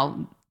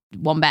now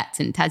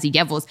wombats and Tassie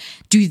devils,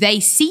 do they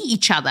see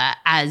each other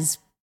as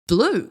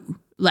blue?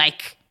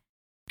 Like,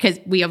 because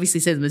we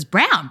obviously see them as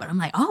brown, but I'm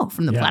like, oh,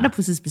 from the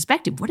platypus's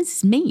perspective, what does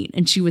this mean?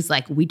 And she was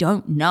like, we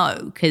don't know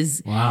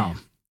because wow.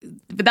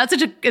 But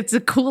it's a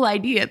cool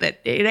idea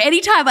that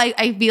anytime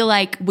I feel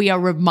like we are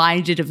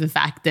reminded of the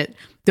fact that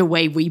the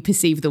way we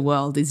perceive the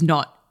world is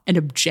not an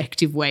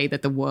objective way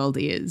that the world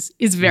is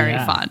very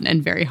fun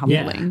and very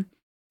humbling. Yeah.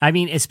 I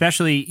mean,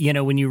 especially,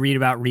 when you read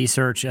about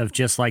research of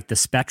just like the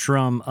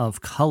spectrum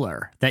of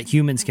color that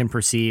humans can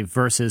perceive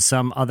versus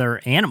some other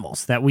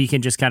animals that we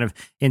can just kind of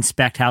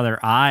inspect how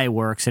their eye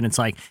works. And it's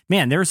like,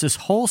 man, there's this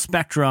whole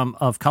spectrum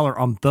of color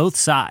on both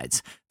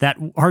sides that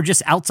are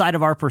just outside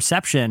of our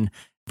perception.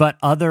 But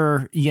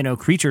other,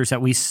 creatures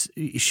that we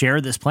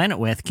share this planet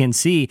with can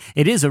see.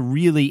 It is a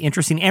really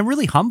interesting and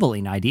really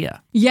humbling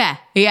idea. Yeah.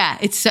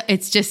 It's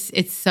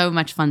so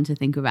much fun to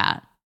think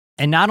about.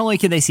 And not only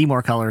can they see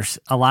more colors,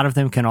 a lot of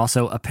them can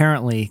also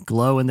apparently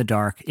glow in the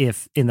dark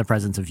if in the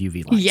presence of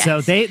UV light. Yes.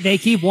 So they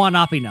keep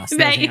one-upping us.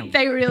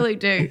 They really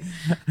do.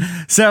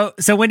 So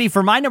Wendy,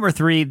 for my number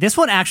 3, this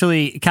one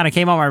actually kind of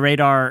came on my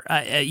radar,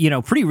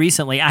 pretty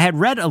recently. I had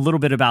read a little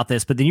bit about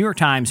this, but the New York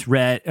Times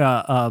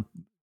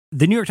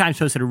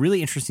posted a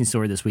really interesting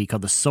story this week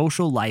called The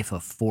Social Life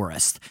of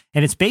Forest.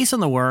 And it's based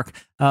on the work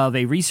of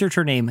a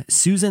researcher named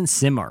Susan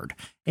Simard.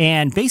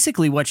 And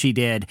basically what she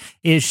did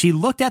is she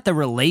looked at the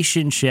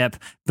relationship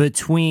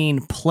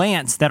between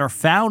plants that are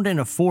found in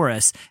a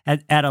forest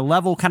at a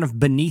level kind of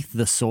beneath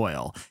the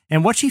soil.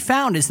 And what she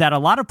found is that a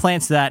lot of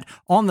plants that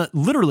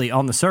literally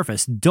on the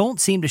surface don't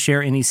seem to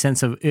share any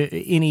sense of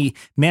any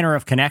manner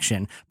of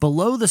connection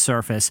below the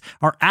surface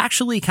are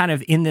actually kind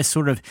of in this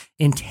sort of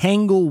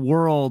entangled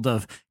world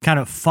of kind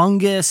of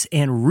fungus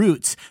and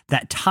roots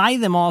that tie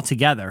them all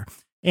together.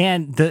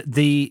 And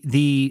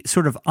the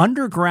sort of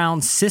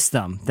underground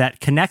system that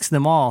connects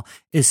them all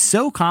is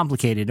so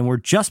complicated, and we're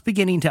just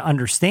beginning to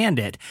understand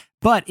it.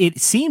 But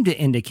it seemed to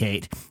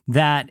indicate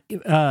that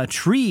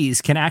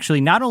trees can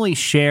actually not only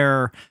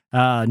share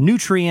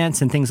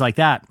nutrients and things like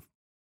that,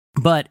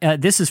 But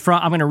this is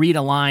from, I'm going to read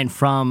a line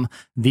from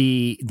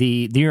the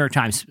New York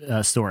Times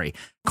story.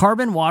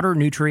 Carbon, water,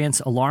 nutrients,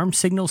 alarm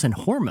signals, and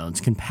hormones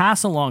can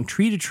pass along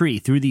tree to tree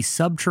through these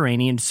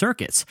subterranean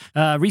circuits.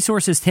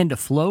 Resources tend to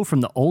flow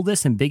from the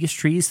oldest and biggest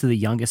trees to the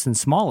youngest and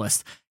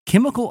smallest.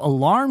 Chemical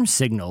alarm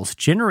signals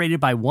generated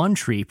by one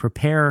tree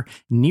prepare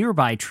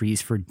nearby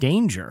trees for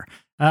danger.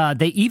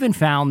 They even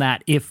found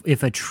that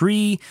if a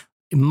tree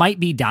might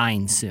be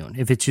dying soon,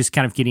 if it's just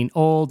kind of getting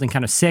old and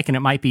kind of sick and it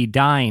might be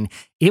dying,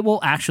 it will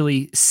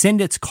actually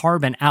send its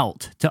carbon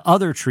out to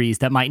other trees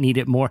that might need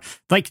it more.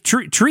 Like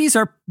trees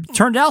are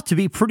turned out to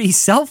be pretty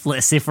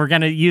selfless, if we're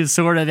going to use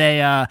sort of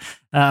a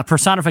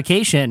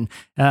personification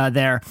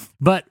there.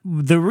 But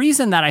the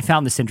reason that I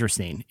found this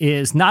interesting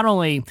is not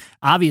only,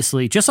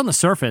 obviously, just on the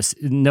surface,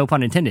 no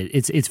pun intended,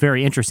 it's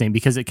very interesting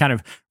because it kind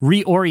of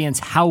reorients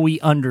how we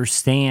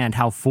understand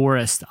how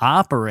forests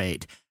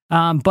operate.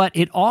 But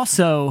it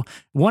also,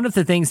 one of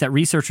the things that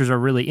researchers are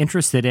really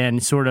interested in,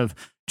 sort of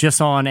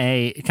just on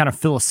a kind of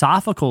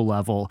philosophical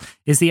level,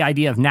 is the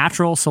idea of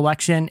natural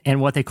selection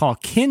and what they call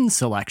kin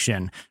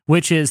selection,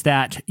 which is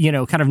that,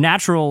 kind of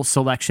natural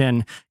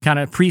selection kind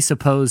of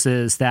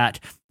presupposes that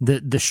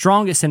the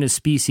strongest in a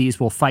species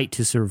will fight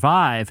to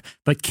survive,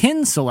 but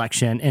kin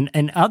selection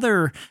and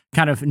other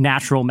kind of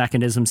natural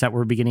mechanisms that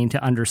we're beginning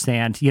to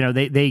understand,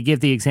 they give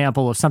the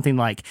example of something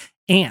like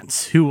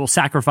ants who will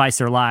sacrifice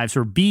their lives,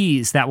 or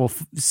bees that will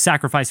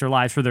sacrifice their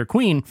lives for their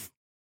queen,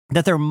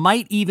 that there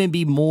might even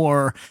be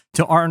more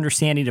to our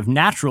understanding of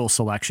natural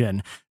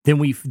selection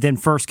than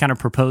first kind of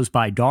proposed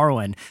by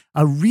Darwin.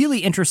 A really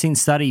interesting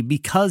study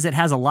because it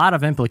has a lot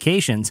of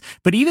implications.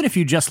 But even if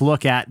you just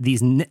look at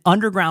these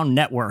underground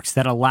networks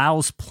that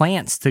allows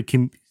plants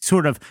to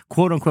sort of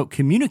quote unquote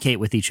communicate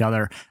with each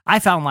other, I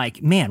found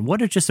like, man,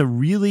 what is just a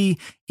really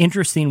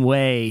interesting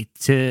way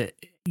to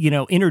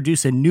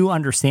introduce a new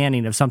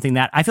understanding of something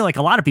that I feel like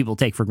a lot of people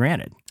take for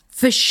granted.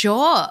 For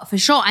sure.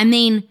 I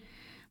mean,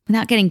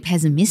 without getting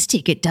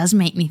pessimistic, it does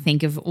make me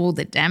think of all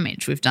the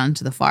damage we've done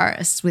to the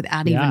forests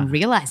without even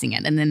realizing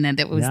it. And then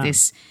there was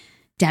this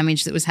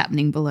damage that was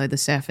happening below the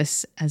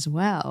surface as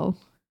well.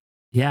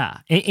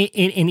 Yeah.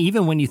 And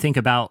even when you think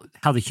about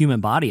how the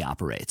human body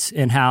operates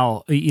and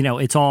how,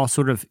 it's all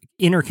sort of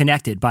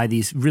interconnected by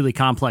these really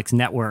complex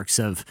networks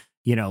of,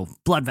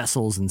 blood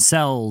vessels and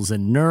cells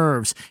and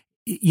nerves,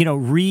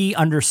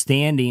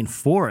 re-understanding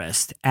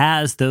forest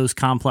as those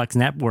complex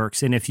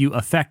networks. And if you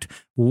affect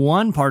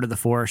one part of the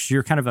forest,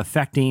 you're kind of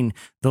affecting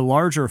the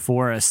larger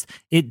forest.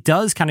 It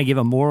does kind of give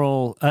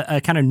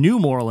a kind of new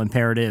moral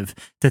imperative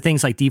to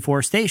things like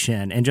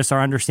deforestation and just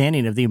our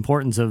understanding of the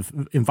importance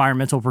of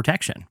environmental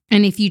protection.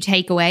 And if you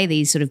take away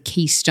these sort of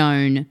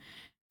keystone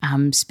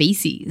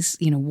species,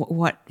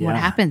 what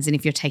happens? And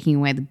if you're taking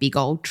away the big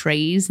old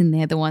trees, and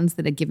they're the ones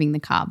that are giving the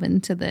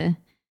carbon to the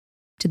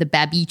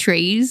babby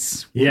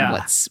trees,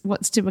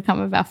 what's to become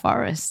of our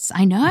forests?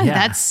 I know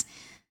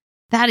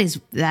that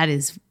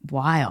is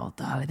wild,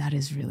 though. That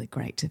is really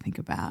great to think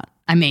about.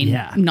 I mean,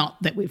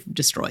 not that we've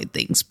destroyed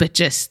things, but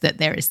just that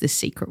there is this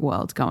secret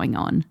world going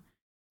on.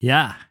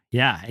 Yeah,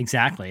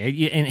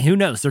 exactly. And who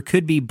knows? There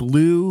could be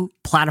blue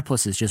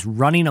platypuses just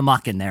running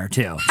amok in there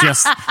too.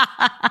 Just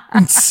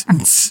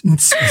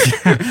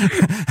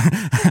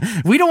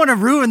we don't want to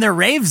ruin their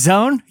rave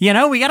zone.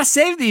 We got to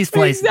save these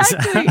places.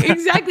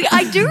 Exactly.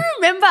 I do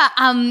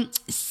remember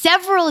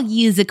several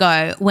years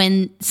ago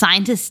when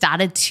scientists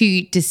started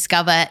to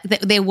discover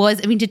that there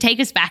was, to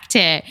take us back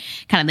to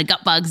kind of the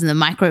gut bugs and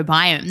the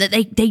microbiome, that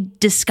they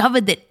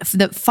discovered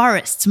that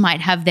forests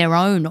might have their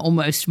own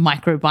almost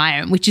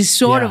microbiome, which is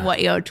sort of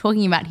what you're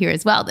talking about here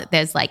as well, that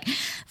there's like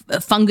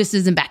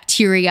funguses and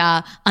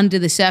bacteria under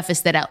the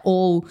surface that are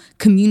all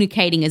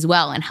communicating as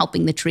well and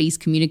helping the trees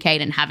communicate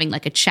and having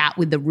like a chat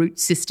with the root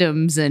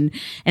systems, and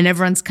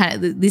everyone's kind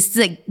of, this is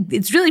like,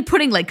 it's really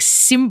putting like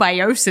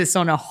symbiosis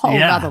on a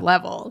whole other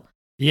level.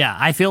 Yeah,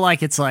 I feel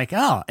like it's like,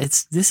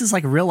 this is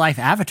like a real life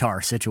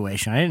Avatar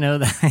situation. I didn't know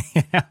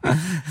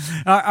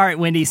that. All right,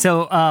 Wendy.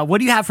 So what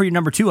do you have for your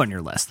number 2 on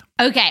your list?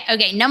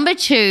 Okay. Number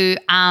 2,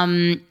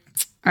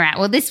 all right.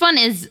 Well, this one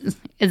is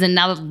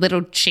another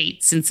little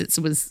cheat since it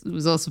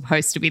was all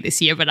supposed to be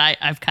this year, but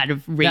I've kind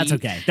of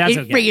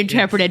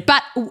reinterpreted.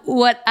 But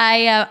what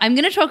I'm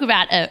going to talk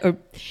about a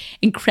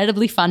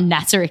incredibly fun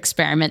NASA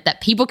experiment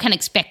that people can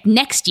expect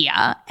next year,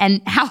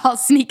 and how I'll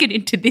sneak it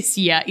into this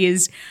year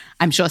is,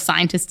 I'm sure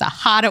scientists are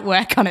hard at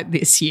work on it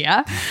this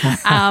year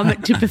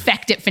to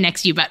perfect it for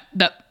next year.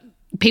 But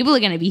people are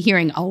going to be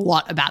hearing a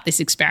lot about this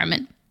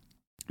experiment,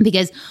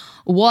 because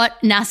what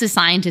NASA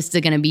scientists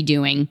are going to be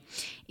doing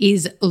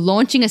is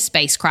launching a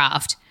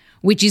spacecraft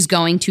which is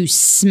going to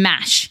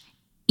smash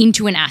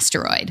into an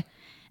asteroid.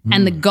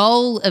 And the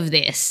goal of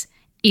this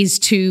is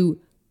to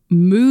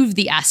move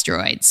the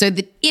asteroid so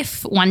that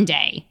if one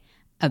day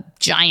a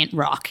giant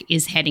rock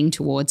is heading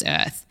towards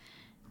Earth,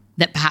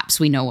 that perhaps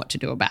we know what to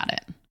do about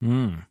it.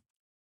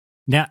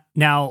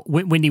 Now,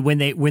 Wendy,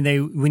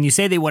 when you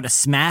say they want to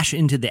smash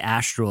into the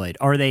asteroid,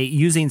 are they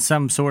using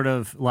some sort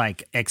of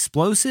like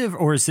explosive,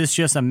 or is this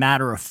just a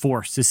matter of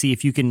force to see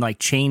if you can like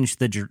change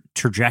the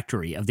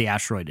trajectory of the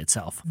asteroid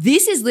itself?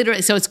 This is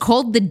literally, so it's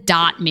called the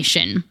DART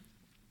mission.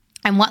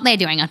 And what they're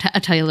doing, I'll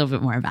tell you a little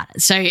bit more about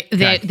it. So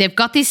they've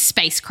got this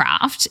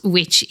spacecraft,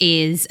 which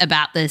is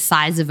about the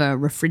size of a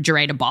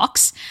refrigerator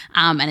box.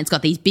 And it's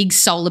got these big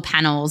solar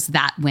panels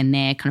that, when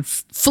they're kind of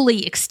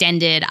fully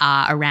extended,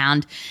 are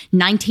around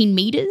 19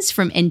 meters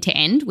from end to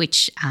end,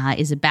 which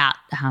is about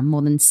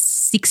more than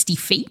 60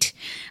 feet.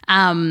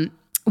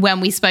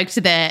 When we spoke to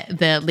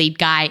the lead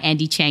guy,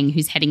 Andy Cheng,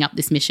 who's heading up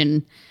this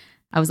mission,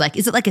 I was like,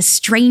 is it like a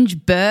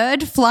strange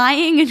bird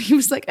flying? And he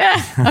was like,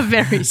 a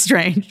very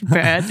strange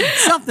bird.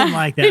 Something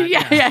like that.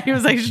 Yeah. He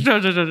was like, sure.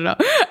 And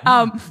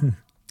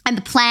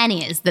the plan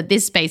is that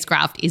this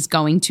spacecraft is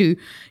going to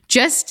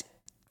just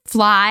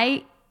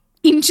fly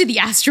into the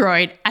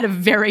asteroid at a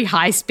very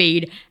high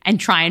speed and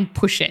try and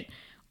push it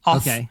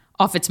off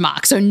its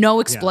mark. So no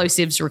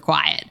explosives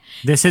required.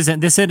 This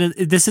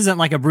isn't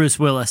like a Bruce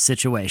Willis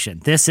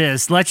situation. This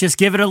is, let's just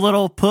give it a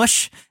little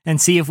push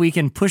and see if we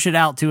can push it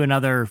out to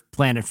another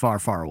planet far,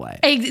 far away.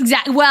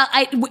 Exactly. Well,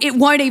 it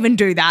won't even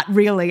do that,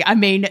 really. I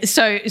mean,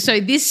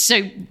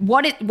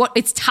 what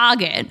its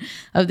target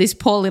of this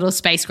poor little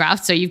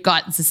spacecraft, so you've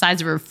got, it's the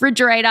size of a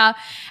refrigerator,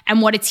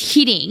 and what it's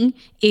hitting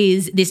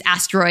is this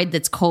asteroid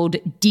that's called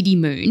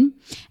Didymoon.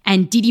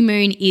 And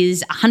Didymoon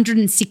is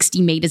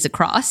 160 meters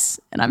across.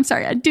 And I'm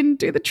sorry, I didn't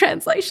do the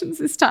translations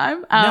this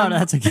time. No,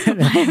 that's okay.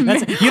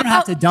 You don't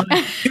have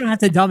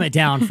to dumb it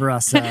down for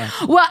us.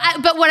 But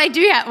what I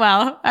do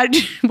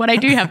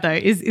have, though,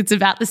 is it's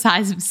about the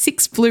size of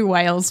 6 blue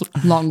whales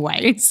long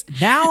ways.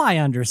 Now I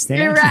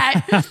understand. You're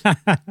right.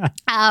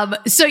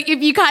 So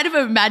if you kind of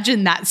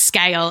imagine that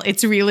scale,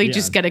 it's really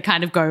just going to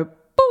kind of go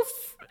poof.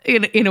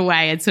 In a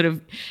way, and sort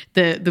of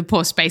the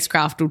poor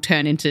spacecraft will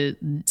turn into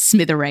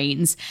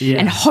smithereens,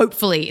 and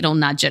hopefully it'll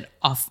nudge it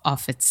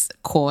off its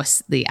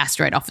course, the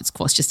asteroid off its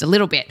course just a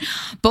little bit.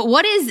 But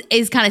what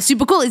is kind of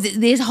super cool is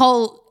this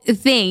whole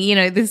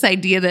thing, this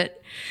idea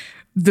that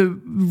the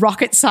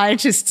rocket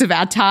scientists of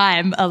our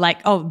time are like,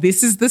 oh,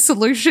 this is the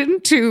solution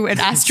to an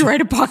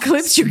asteroid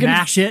apocalypse. You can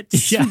smash it.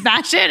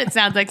 Smash it. It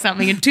sounds like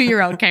something a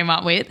 2-year-old came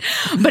up with,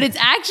 but it's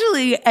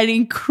actually an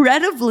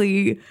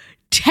incredibly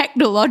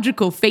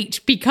technological feat,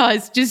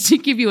 because just to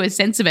give you a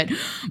sense of it,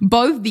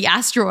 both the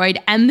asteroid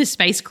and the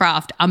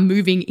spacecraft are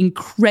moving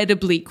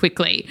incredibly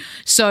quickly.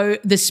 So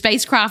the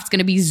spacecraft's going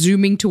to be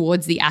zooming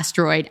towards the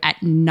asteroid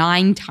at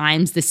 9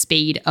 times the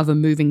speed of a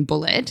moving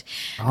bullet.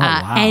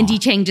 Wow. Andy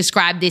Cheng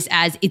described this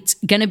as it's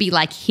going to be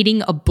like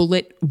hitting a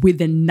bullet with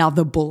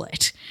another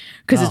bullet,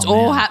 because it's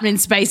all happening in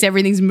space.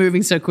 Everything's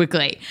moving so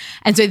quickly.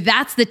 And so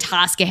that's the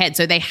task ahead.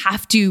 So they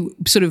have to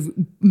sort of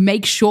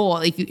make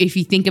sure, if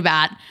you think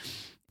about,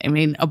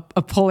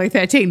 Apollo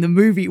 13, the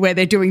movie, where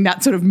they're doing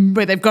that sort of,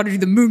 where they've got to do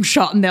the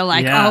moonshot, and they're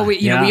like,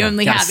 we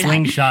only have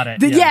slingshot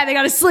it. They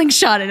got to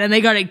slingshot it, and they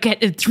got to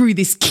get it through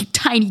this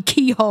tiny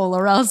keyhole,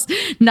 or else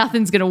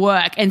nothing's going to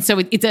work. And so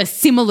it's a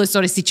similar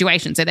sort of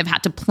situation. So they've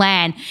had to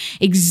plan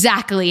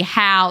exactly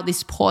how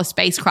this poor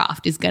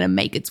spacecraft is going to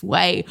make its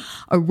way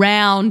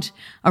around,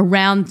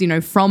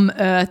 from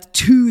Earth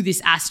to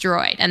this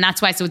asteroid. And that's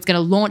why, so it's going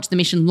to launch, the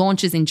mission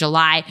launches in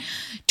July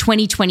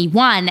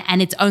 2021,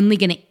 and it's only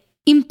going to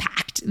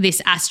impact this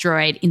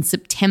asteroid in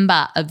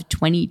September of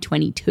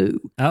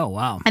 2022. Oh,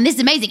 wow. And this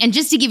is amazing. And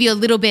just to give you a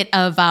little bit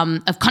of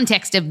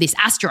context of this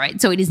asteroid,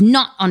 so it is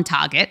not on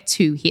target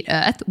to hit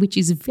Earth, which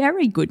is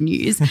very good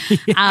news.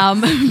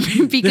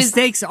 Because the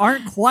stakes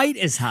aren't quite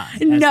as high.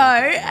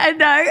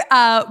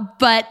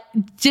 But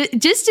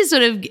just to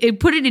sort of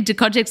put it into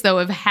context, though,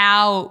 of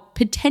how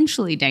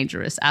potentially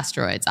dangerous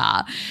asteroids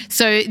are.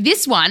 So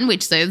this one,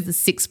 which says the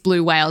 6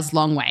 blue whales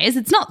long ways,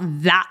 it's not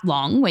that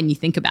long when you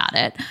think about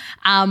it.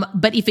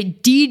 But if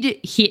it did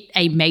hit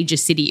a major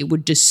city, it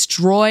would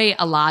destroy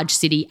a large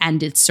city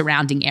and its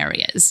surrounding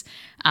areas.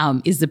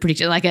 Is the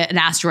prediction, like an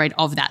asteroid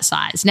of that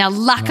size. Now,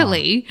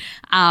 luckily,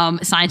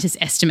 scientists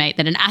estimate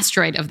that an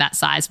asteroid of that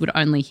size would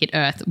only hit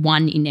Earth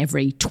 1 in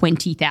every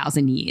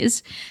 20,000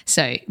 years.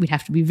 So we'd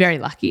have to be very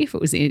lucky if it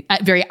was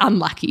very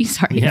unlucky,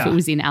 if it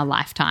was in our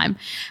lifetime.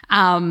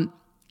 And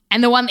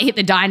the one that hit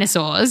the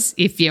dinosaurs,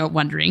 if you're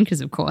wondering,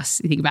 because of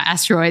course you think about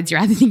asteroids,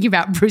 you're either thinking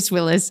about Bruce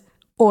Willis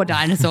or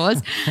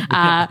dinosaurs.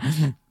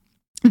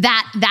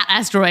 That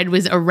asteroid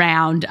was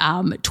around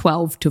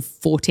 12 to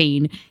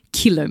 14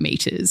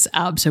 kilometers.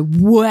 So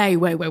way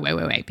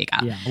bigger.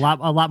 Yeah,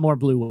 a lot more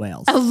blue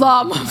whales. A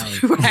lot more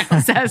blue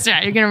whales. That's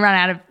right. You're going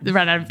to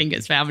run out of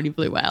fingers for how many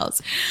blue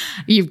whales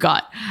you've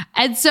got.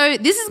 And so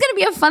this is going to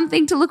be a fun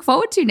thing to look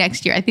forward to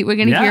next year. I think we're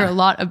going to hear a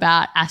lot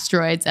about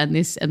asteroids and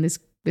this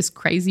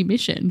crazy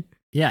mission.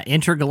 Yeah,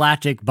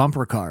 intergalactic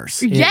bumper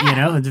cars.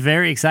 Yeah. It's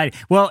very exciting.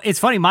 Well, it's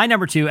funny. My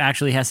number 2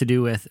 actually has to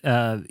do with,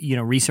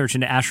 research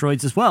into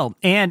asteroids as well.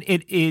 And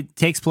it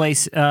takes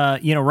place,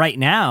 right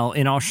now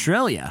in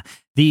Australia.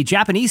 the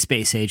Japanese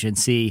Space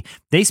Agency,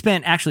 they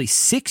spent actually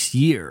 6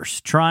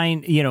 years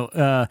trying,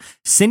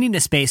 sending a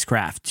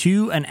spacecraft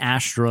to an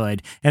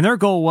asteroid. And their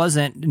goal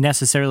wasn't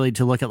necessarily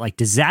to look at like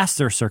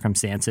disaster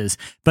circumstances,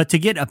 but to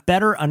get a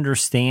better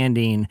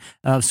understanding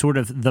of sort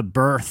of the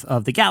birth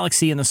of the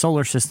galaxy and the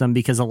solar system,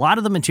 because a lot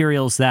of the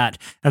materials that,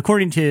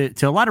 according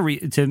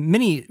to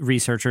many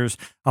researchers,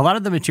 a lot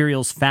of the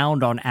materials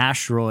found on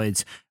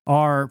asteroids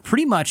are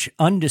pretty much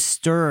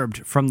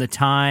undisturbed from the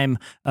time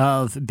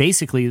of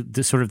basically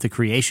the sort of the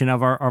creation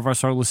of our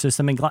solar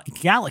system and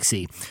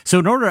galaxy. So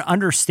in order to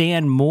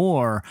understand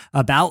more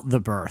about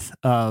the birth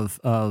of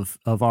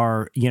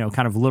our,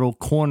 kind of little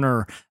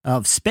corner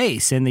of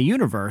space in the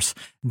universe,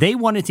 they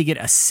wanted to get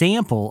a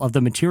sample of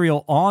the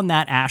material on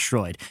that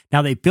asteroid.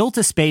 Now, they built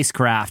a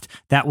spacecraft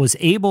that was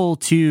able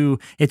to,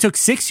 it took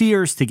 6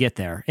 years to get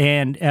there,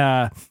 and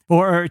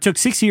or it took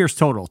 6 years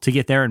total to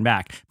get there and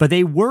back, but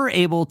they were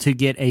able to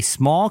get a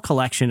small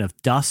collection of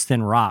dust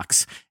and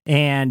rocks,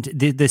 and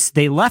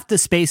they left the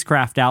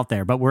spacecraft out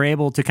there, but were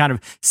able to kind of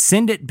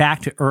send it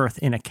back to Earth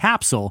in a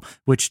capsule,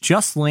 which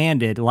just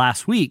landed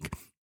last week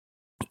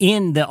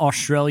in the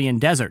Australian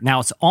desert. Now,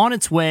 it's on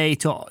its way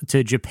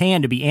to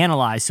Japan to be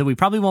analyzed, so we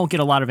probably won't get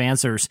a lot of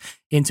answers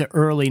until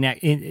early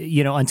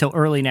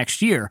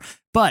next year.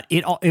 But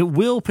it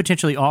will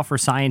potentially offer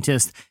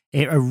scientists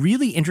a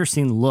really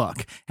interesting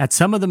look at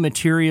some of the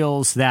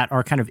materials that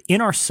are kind of in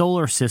our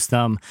solar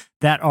system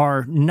that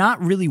are not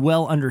really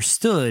well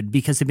understood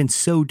because they've been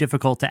so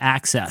difficult to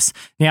access.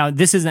 Now,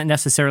 this isn't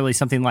necessarily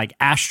something like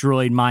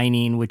asteroid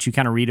mining, which you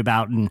kind of read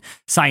about in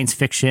science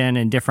fiction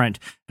and different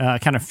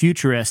kind of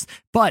futurists,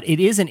 but it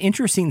is an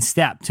interesting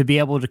step to be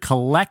able to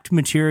collect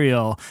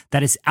material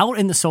that is out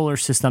in the solar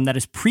system that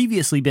has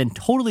previously been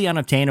totally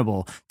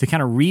unobtainable to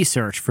kind of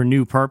research for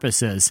new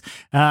purposes.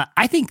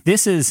 I think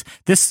this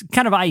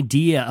kind of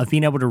idea of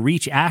being able to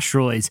reach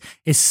asteroids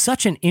is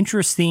such an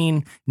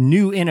interesting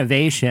new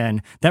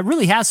innovation that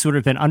really has sort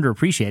of been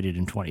underappreciated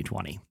in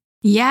 2020.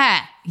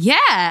 Yeah.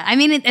 I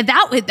mean,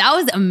 that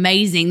was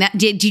amazing.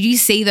 Did you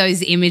see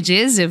those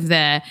images of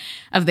the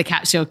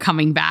capsule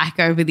coming back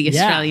over the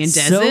Australian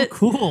desert? So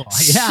cool.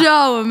 Yeah.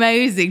 So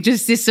amazing.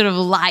 Just this sort of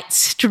light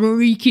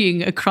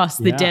streaking across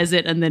the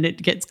desert, and then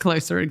it gets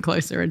closer and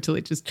closer until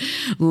it just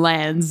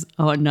lands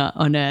on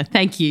Earth.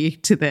 Thank you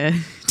to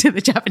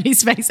the Japanese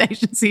Space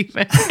Agency for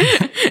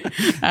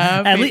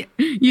at least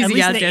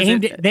our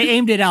desert. They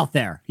aimed it out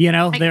there.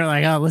 They're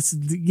like, oh, let's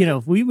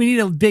we need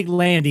a big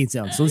landing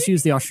zone, so let's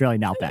use the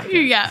Australian outback.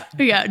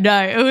 Yeah.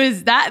 No, it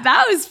was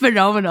that was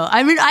phenomenal.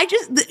 I mean,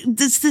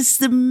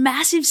 the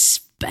massive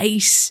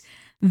space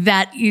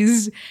that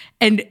is,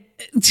 and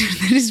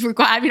that is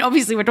required. I mean,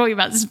 obviously we're talking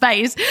about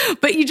space,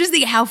 but you just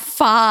think how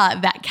far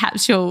that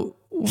capsule,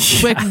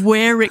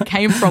 where it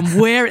came from,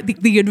 where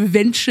the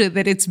adventure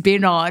that it's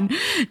been on,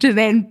 to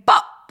then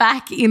pop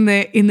back in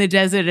the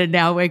desert, and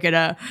now we're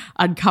gonna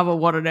uncover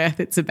what on earth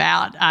it's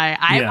about.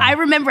 I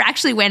remember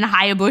actually when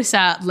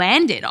Hayabusa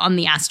landed on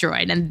the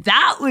asteroid, and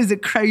that was a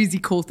crazy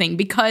cool thing,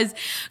 because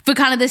for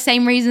kind of the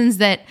same reasons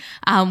that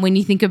when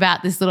you think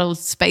about this little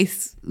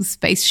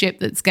spaceship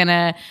that's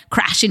gonna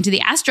crash into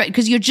the asteroid,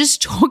 because you're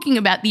just talking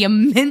about the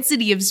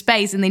immensity of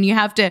space, and then you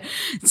have to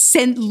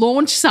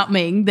launch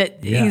something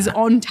that is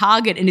on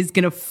target and is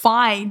gonna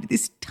find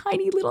this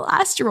tiny little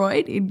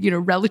asteroid,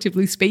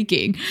 relatively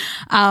speaking.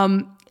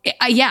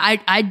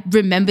 I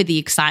remember the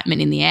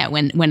excitement in the air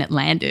when it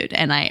landed,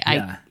 and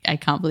I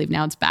can't believe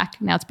now it's back.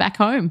 Now it's back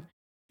home.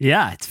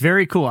 Yeah, it's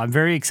very cool. I'm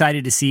very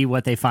excited to see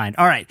what they find.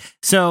 All right,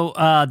 so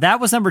that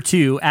was number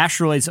 2.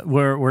 Asteroids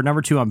were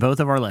number 2 on both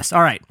of our lists.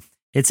 All right,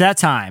 it's that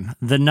time.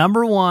 Your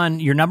number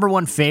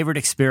one favorite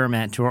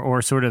experiment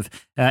or sort of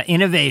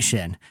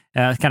innovation,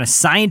 kind of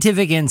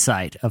scientific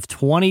insight of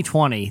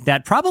 2020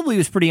 that probably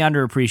was pretty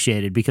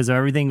underappreciated because of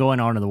everything going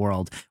on in the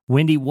world.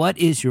 Wendy, what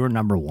is your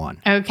number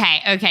 1?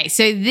 Okay.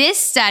 So this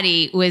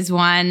study was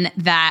one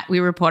that we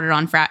reported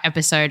on for our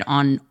episode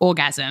on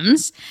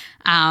orgasms.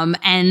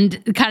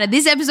 And kind of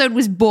this episode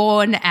was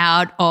born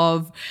out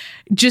of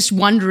just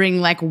wondering,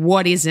 like,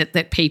 what is it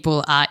that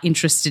people are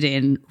interested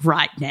in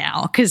right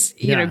now? Because,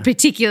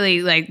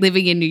 particularly like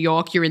living in New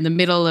York, you're in the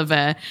middle of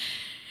a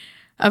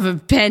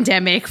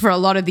pandemic. For a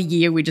lot of the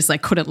year, we just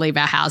like couldn't leave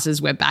our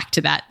houses. We're back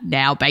to that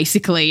now,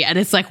 basically. And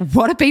it's like,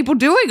 what are people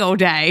doing all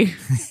day?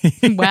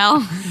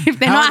 Well, if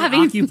they're not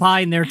having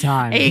occupying their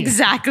time.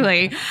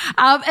 Exactly.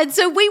 And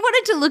so we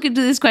wanted to look into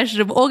this question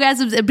of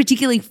orgasms, and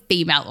particularly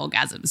female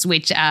orgasms,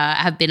 which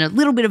have been a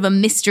little bit of a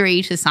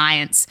mystery to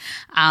science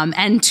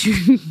and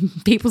to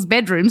people's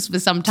bedrooms for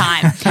some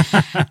time.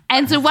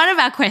 And so one of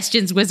our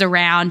questions was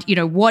around,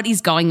 what is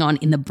going on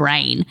in the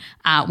brain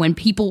when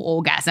people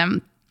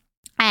orgasm?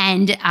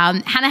 And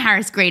Hannah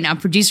Harris Green, our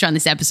producer on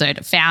this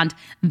episode, found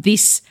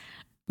this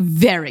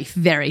very,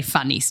 very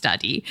funny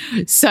study.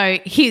 So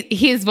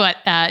here's what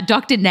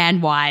Dr. Nan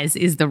Wise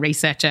is the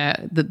researcher,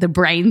 the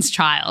brains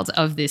child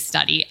of this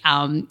study.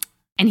 And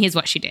here's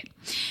what she did.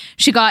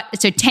 She got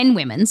 10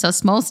 women, so a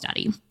small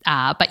study,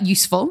 but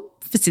useful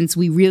since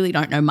we really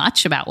don't know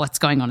much about what's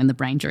going on in the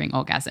brain during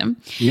orgasm.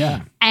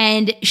 Yeah.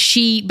 And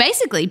she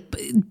basically,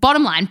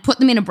 bottom line, put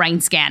them in a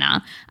brain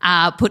scanner,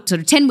 put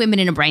sort of 10 women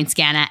in a brain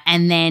scanner,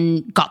 and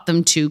then got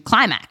them to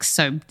climax.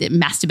 So they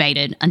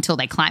masturbated until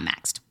they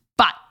climaxed.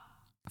 But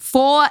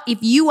if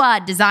you are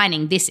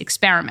designing this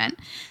experiment,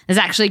 there's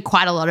actually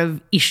quite a lot of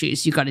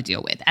issues you've got to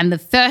deal with. And the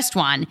first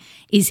one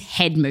is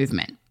head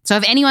movement. So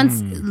if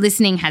anyone's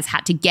listening has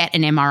had to get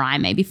an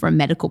MRI, maybe for a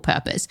medical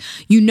purpose,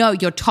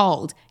 you're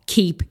told,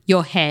 keep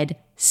your head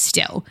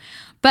still.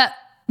 But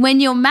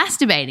when you're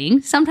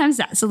masturbating, sometimes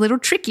that's a little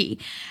tricky.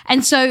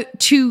 And so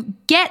to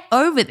get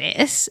over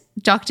this,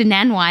 Dr.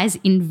 Nan Wise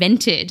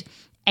invented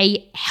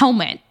a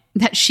helmet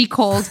that she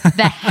called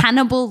the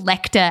Hannibal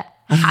Lecter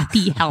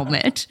Happy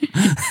Helmet.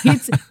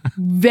 It's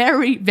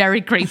very, very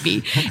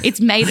creepy.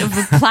 It's made of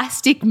a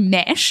plastic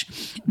mesh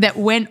that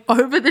went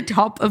over the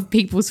top of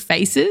people's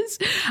faces.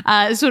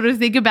 Sort of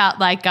think about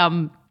like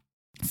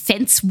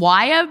fence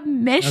wire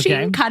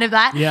meshing, kind of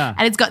that. Yeah.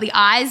 And it's got the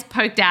eyes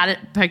poked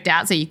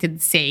out so you can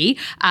see,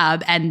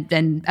 and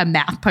then a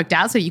mouth poked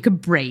out so you can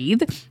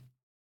breathe.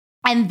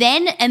 And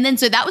then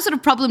so that was sort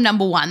of problem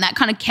number one. That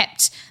kind of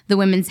kept the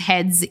women's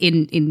heads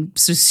in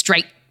sort of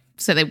straight,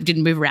 so they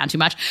didn't move around too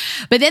much.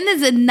 But then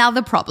there's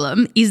another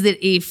problem, is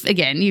that if,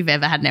 again, you've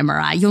ever had an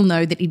MRI, you'll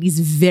know that it is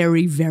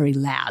very, very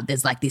loud.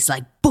 There's like this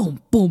like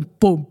boom, boom,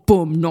 boom,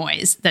 boom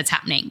noise that's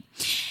happening.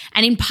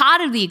 And in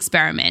part of the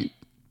experiment,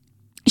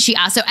 she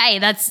asked, so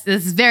that's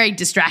very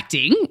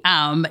distracting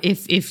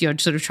if you're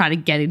sort of trying to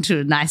get into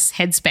a nice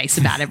headspace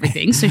about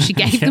everything. So she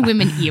gave the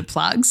women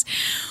earplugs.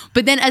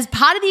 But then as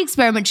part of the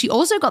experiment, she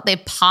also got their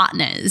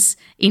partners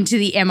into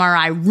the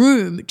MRI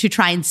room to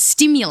try and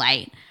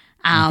stimulate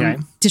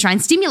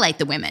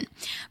the women.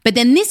 But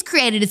then this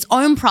created its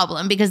own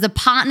problem because the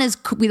partners,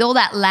 with all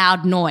that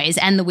loud noise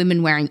and the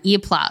women wearing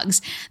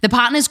earplugs, the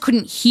partners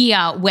couldn't hear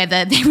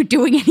whether they were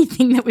doing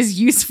anything that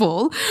was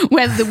useful,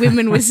 whether the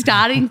women were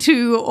starting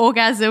to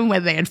orgasm,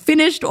 whether they had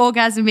finished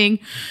orgasming.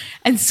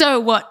 And so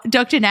what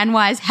Dr. Nan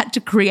Wise had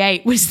to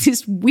create was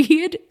this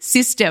weird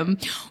system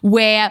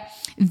where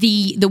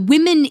the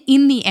women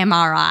in the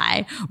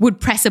MRI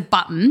would press a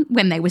button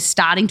when they were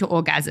starting to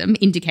orgasm,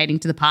 indicating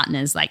to the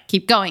partners, like,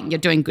 keep going, you're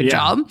doing a good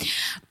job.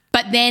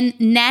 But then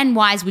Nan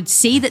Wise would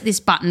see that this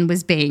button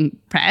was being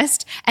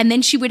pressed, and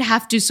then she would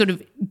have to sort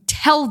of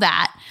tell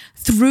that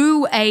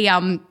through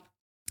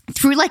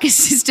through like a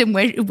system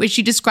where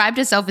she described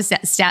herself as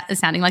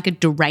sounding like a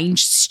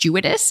deranged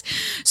stewardess.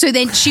 So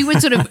then she would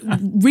sort of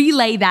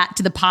relay that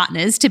to the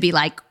partners to be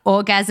like,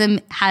 orgasm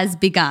has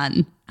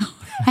begun.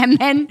 And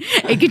then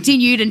it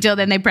continued until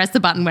then they pressed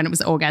the button when it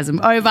was orgasm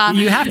over.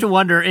 You have to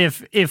wonder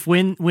if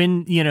when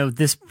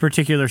this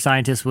particular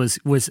scientist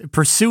was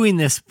pursuing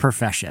this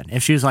profession,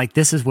 if she was like,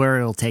 this is where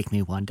it'll take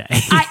me one day.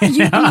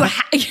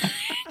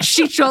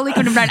 She surely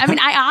could have known. I mean,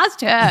 I asked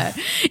her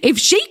if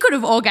she could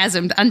have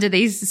orgasmed under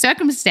these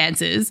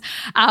circumstances,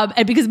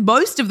 and because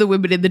most of the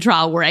women in the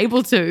trial were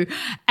able to,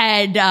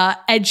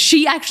 and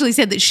she actually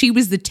said that she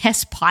was the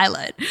test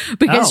pilot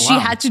because she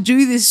had to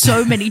do this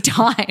so many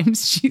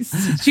times.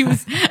 She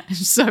was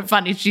so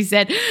funny. She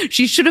said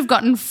she should have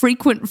gotten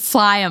frequent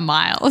flyer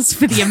miles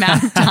for the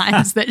amount of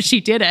times that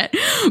she did it,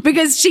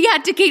 because she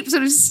had to keep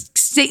sort of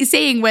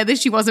seeing whether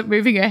she wasn't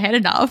moving her head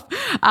enough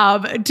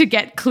to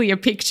get clear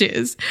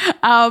pictures.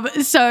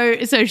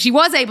 So she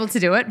was able to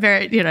do it.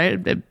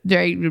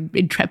 Very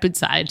intrepid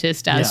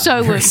scientist.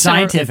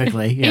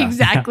 Scientifically,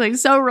 exactly.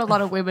 So were a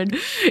lot of women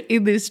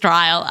in this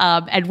trial.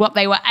 And what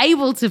they were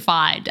able to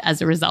find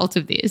as a result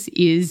of this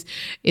is,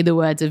 in the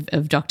words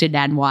of Dr.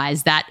 Nan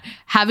Wise, that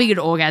having an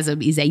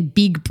orgasm is a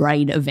big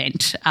brain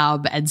event.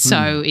 And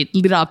so it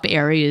lit up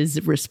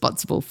areas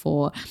responsible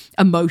for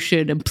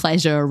emotion and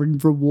pleasure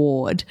and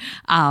reward,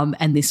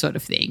 and this sort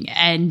of thing.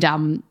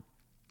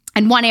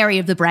 And one area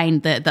of the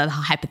brain, the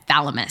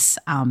hypothalamus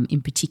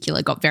in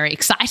particular, got very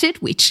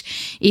excited,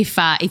 which if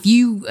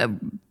you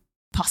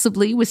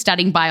possibly were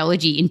studying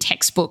biology in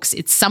textbooks,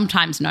 it's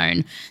sometimes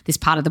known, this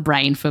part of the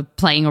brain, for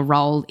playing a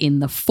role in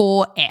the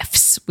 4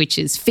 Fs, which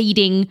is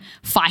feeding,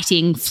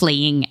 fighting,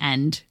 fleeing,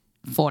 and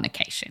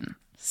fornication.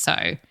 So,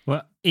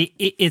 well,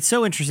 it's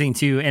so interesting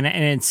too, and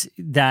it's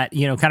that,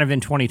 kind of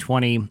in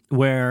 2020,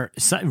 where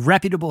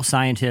reputable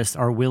scientists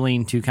are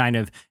willing to kind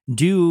of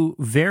do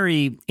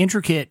very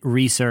intricate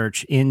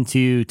research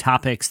into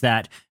topics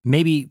that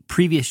maybe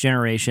previous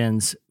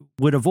generations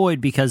would avoid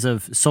because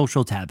of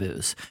social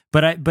taboos.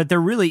 But there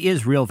really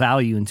is real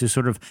value into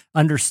sort of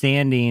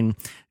understanding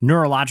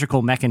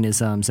neurological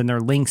mechanisms and their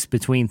links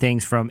between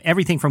things, from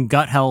everything from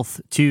gut health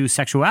to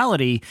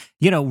sexuality,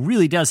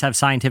 really does have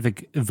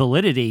scientific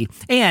validity.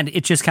 And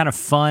it's just kind of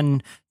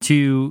fun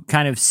to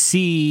kind of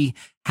see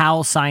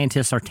how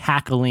scientists are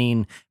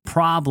tackling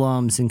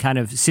problems and kind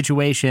of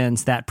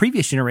situations that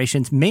previous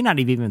generations may not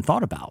have even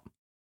thought about.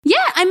 Yeah,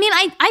 I mean,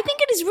 I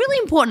think it is really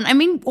important. I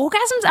mean,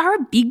 orgasms are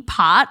a big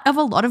part of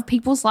a lot of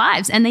people's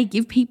lives, and they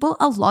give people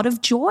a lot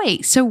of joy.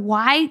 So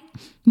why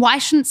why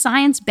shouldn't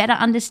science better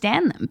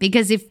understand them?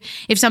 Because if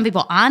some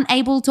people aren't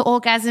able to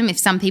orgasm, if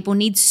some people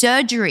need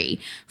surgery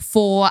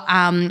for,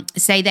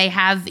 say they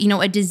have,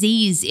 a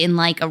disease in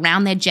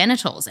around their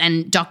genitals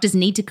and doctors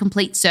need to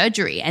complete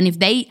surgery. And if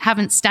they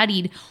haven't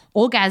studied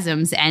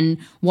orgasms and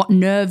what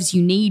nerves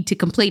you need to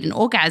complete an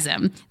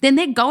orgasm, then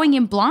they're going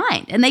in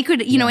blind. And they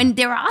could, and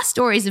there are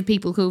stories of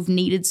people who've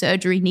needed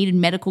surgery, needed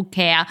medical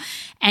care,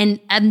 and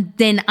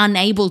then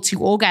unable to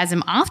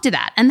orgasm after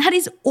that. And that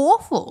is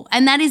awful.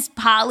 And that is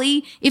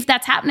partly, if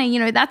that's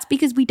happening, that's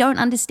because we don't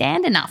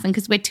understand enough and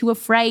because we're too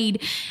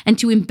afraid and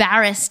too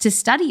embarrassed to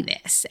study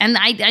this. And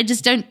I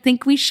just don't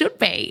think we should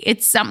be.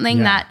 It's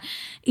something that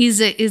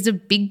is a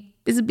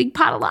big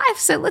part of life.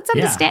 So let's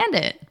understand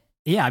it.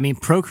 Yeah, I mean,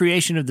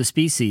 procreation of the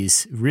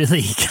species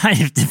really kind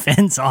of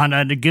depends on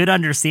a good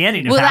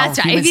understanding of how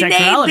human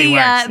sexuality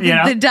works.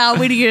 The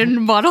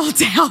Darwinian model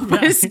to help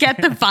us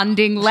get the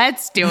funding,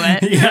 let's do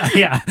it.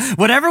 Yeah.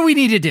 Whatever we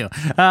need to do.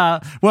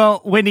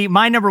 Well, Wendy,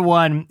 my number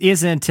one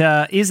isn't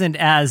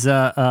as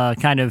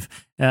kind of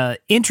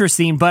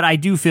interesting, but I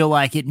do feel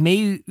like it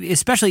may,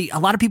 especially a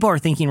lot of people are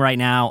thinking right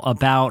now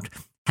about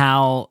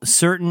how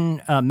certain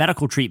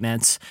medical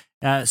treatments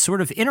sort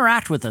of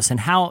interact with us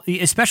and how,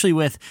 especially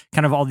with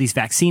kind of all these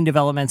vaccine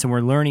developments, and we're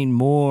learning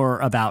more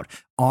about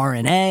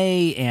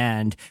RNA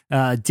and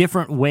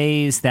different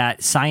ways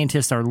that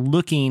scientists are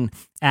looking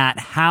at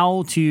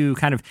how to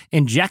kind of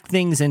inject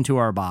things into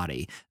our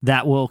body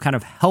that will kind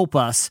of help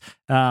us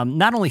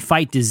not only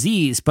fight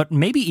disease, but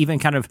maybe even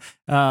kind of,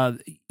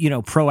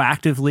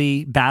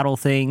 proactively battle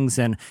things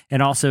and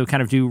also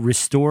kind of do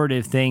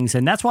restorative things.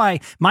 And that's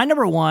why my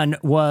number one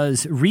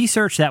was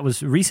research that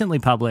was recently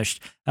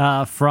published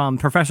from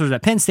professors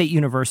at Penn State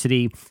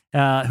University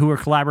who are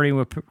collaborating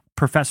with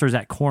professors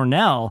at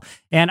Cornell.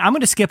 And I'm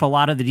going to skip a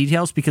lot of the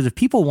details because if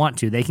people want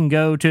to, they can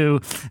go to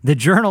the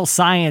journal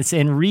Science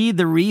and read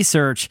the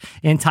research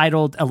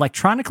entitled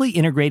Electronically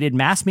Integrated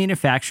Mass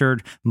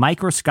Manufactured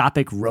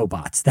Microscopic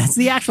Robots. That's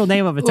the actual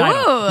name of a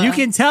title. Ooh. You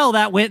can tell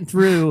that went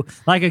through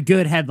like a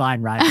good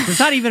headline, right? It's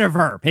not even a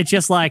verb. It's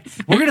just like,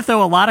 we're going to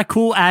throw a lot of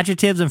cool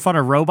adjectives in front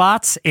of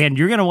robots and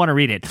you're going to want to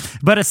read it.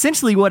 But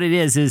essentially what it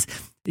is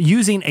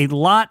using a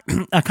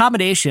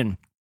combination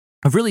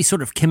of really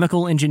sort of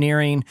chemical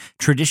engineering,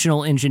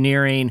 traditional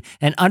engineering,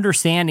 and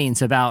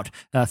understandings about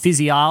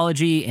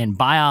physiology and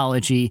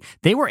biology.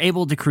 They were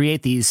able to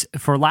create these,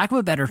 for lack of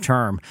a better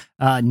term,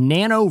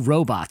 nano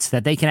robots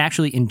that they can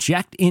actually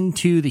inject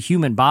into the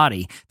human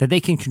body, that they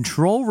can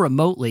control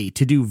remotely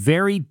to do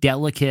very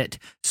delicate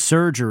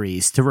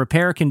surgeries, to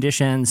repair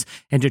conditions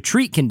and to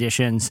treat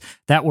conditions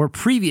that were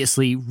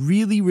previously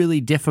really,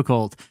 really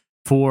difficult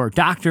for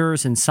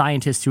doctors and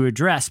scientists to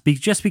address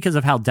just because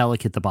of how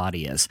delicate the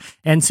body is.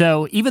 And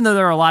so even though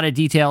there are a lot of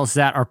details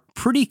that are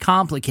pretty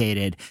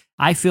complicated,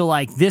 I feel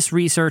like this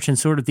research and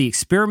sort of the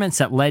experiments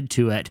that led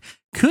to it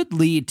could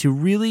lead to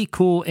really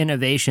cool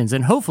innovations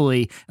and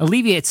hopefully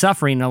alleviate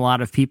suffering in a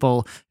lot of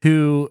people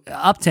who,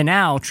 up to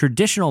now,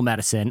 traditional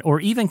medicine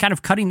or even kind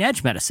of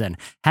cutting-edge medicine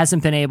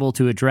hasn't been able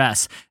to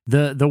address.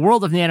 The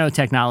world of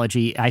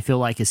nanotechnology, I feel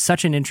like, is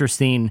such an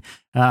interesting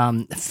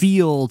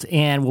field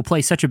and will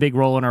play such a big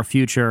role in our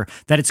future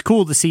that it's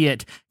cool to see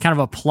it kind of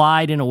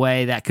applied in a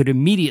way that could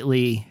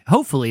immediately,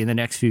 hopefully in the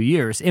next few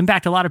years,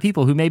 impact a lot of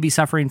people who may be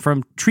suffering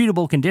from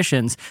treatable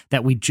conditions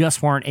that we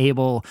just weren't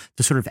able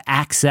to sort of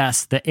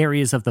access the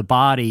areas of the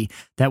body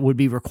that would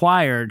be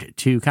required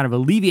to kind of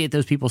alleviate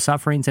those people's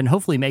sufferings and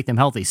hopefully make them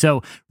healthy.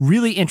 So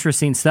really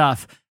interesting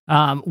stuff.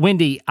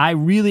 Wendy, I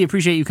really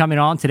appreciate you coming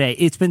on today.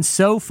 It's been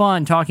so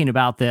fun talking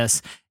about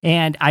this,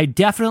 and I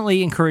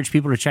definitely encourage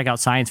people to check out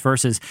Science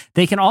Versus.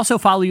 They can also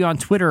follow you on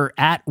Twitter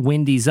at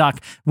Wendy Zuck.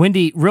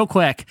 Wendy, real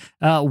quick,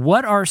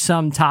 what are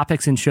some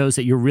topics and shows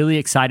that you're really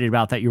excited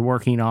about that you're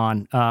working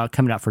on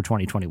coming up for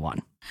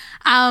 2021?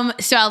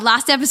 So our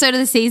last episode of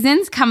the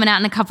season's coming out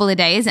in a couple of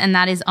days, and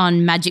that is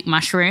on magic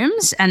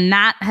mushrooms, and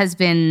that has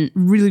been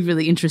really,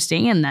 really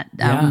interesting and that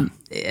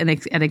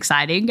and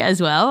exciting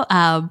as well.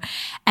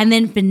 And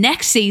then for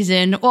next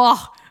season,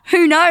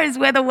 who knows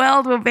where the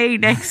world will be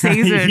next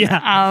season?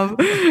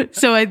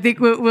 So I think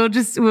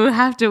we'll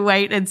have to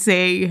wait and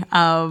see.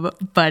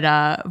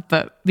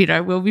 But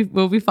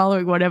we'll be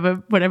following whatever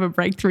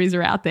breakthroughs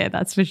are out there.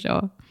 That's for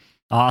sure.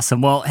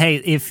 Awesome. Well, hey,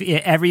 if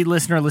every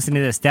listener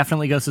listening to this,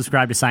 definitely go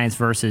subscribe to Science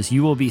Versus.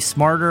 You will be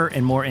smarter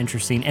and more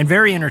interesting and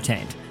very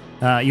entertained.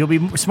 You'll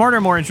be smarter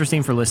and more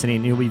interesting for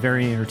listening. You'll be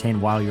very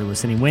entertained while you're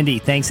listening. Wendy,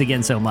 thanks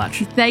again so much.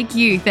 Thank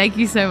you. Thank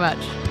you so much.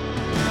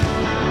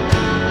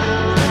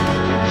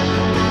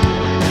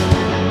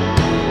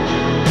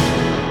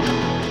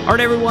 All right,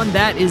 everyone,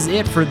 that is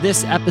it for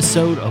this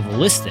episode of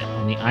Listed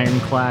on the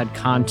Ironclad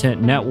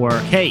Content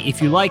Network. Hey,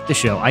 if you like the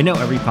show, I know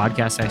every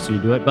podcast has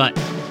to do it, but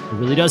it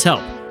really does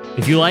help.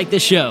 If you like the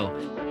show,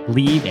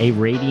 leave a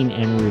rating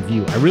and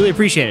review. I really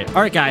appreciate it.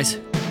 All right, guys,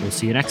 we'll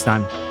see you next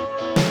time.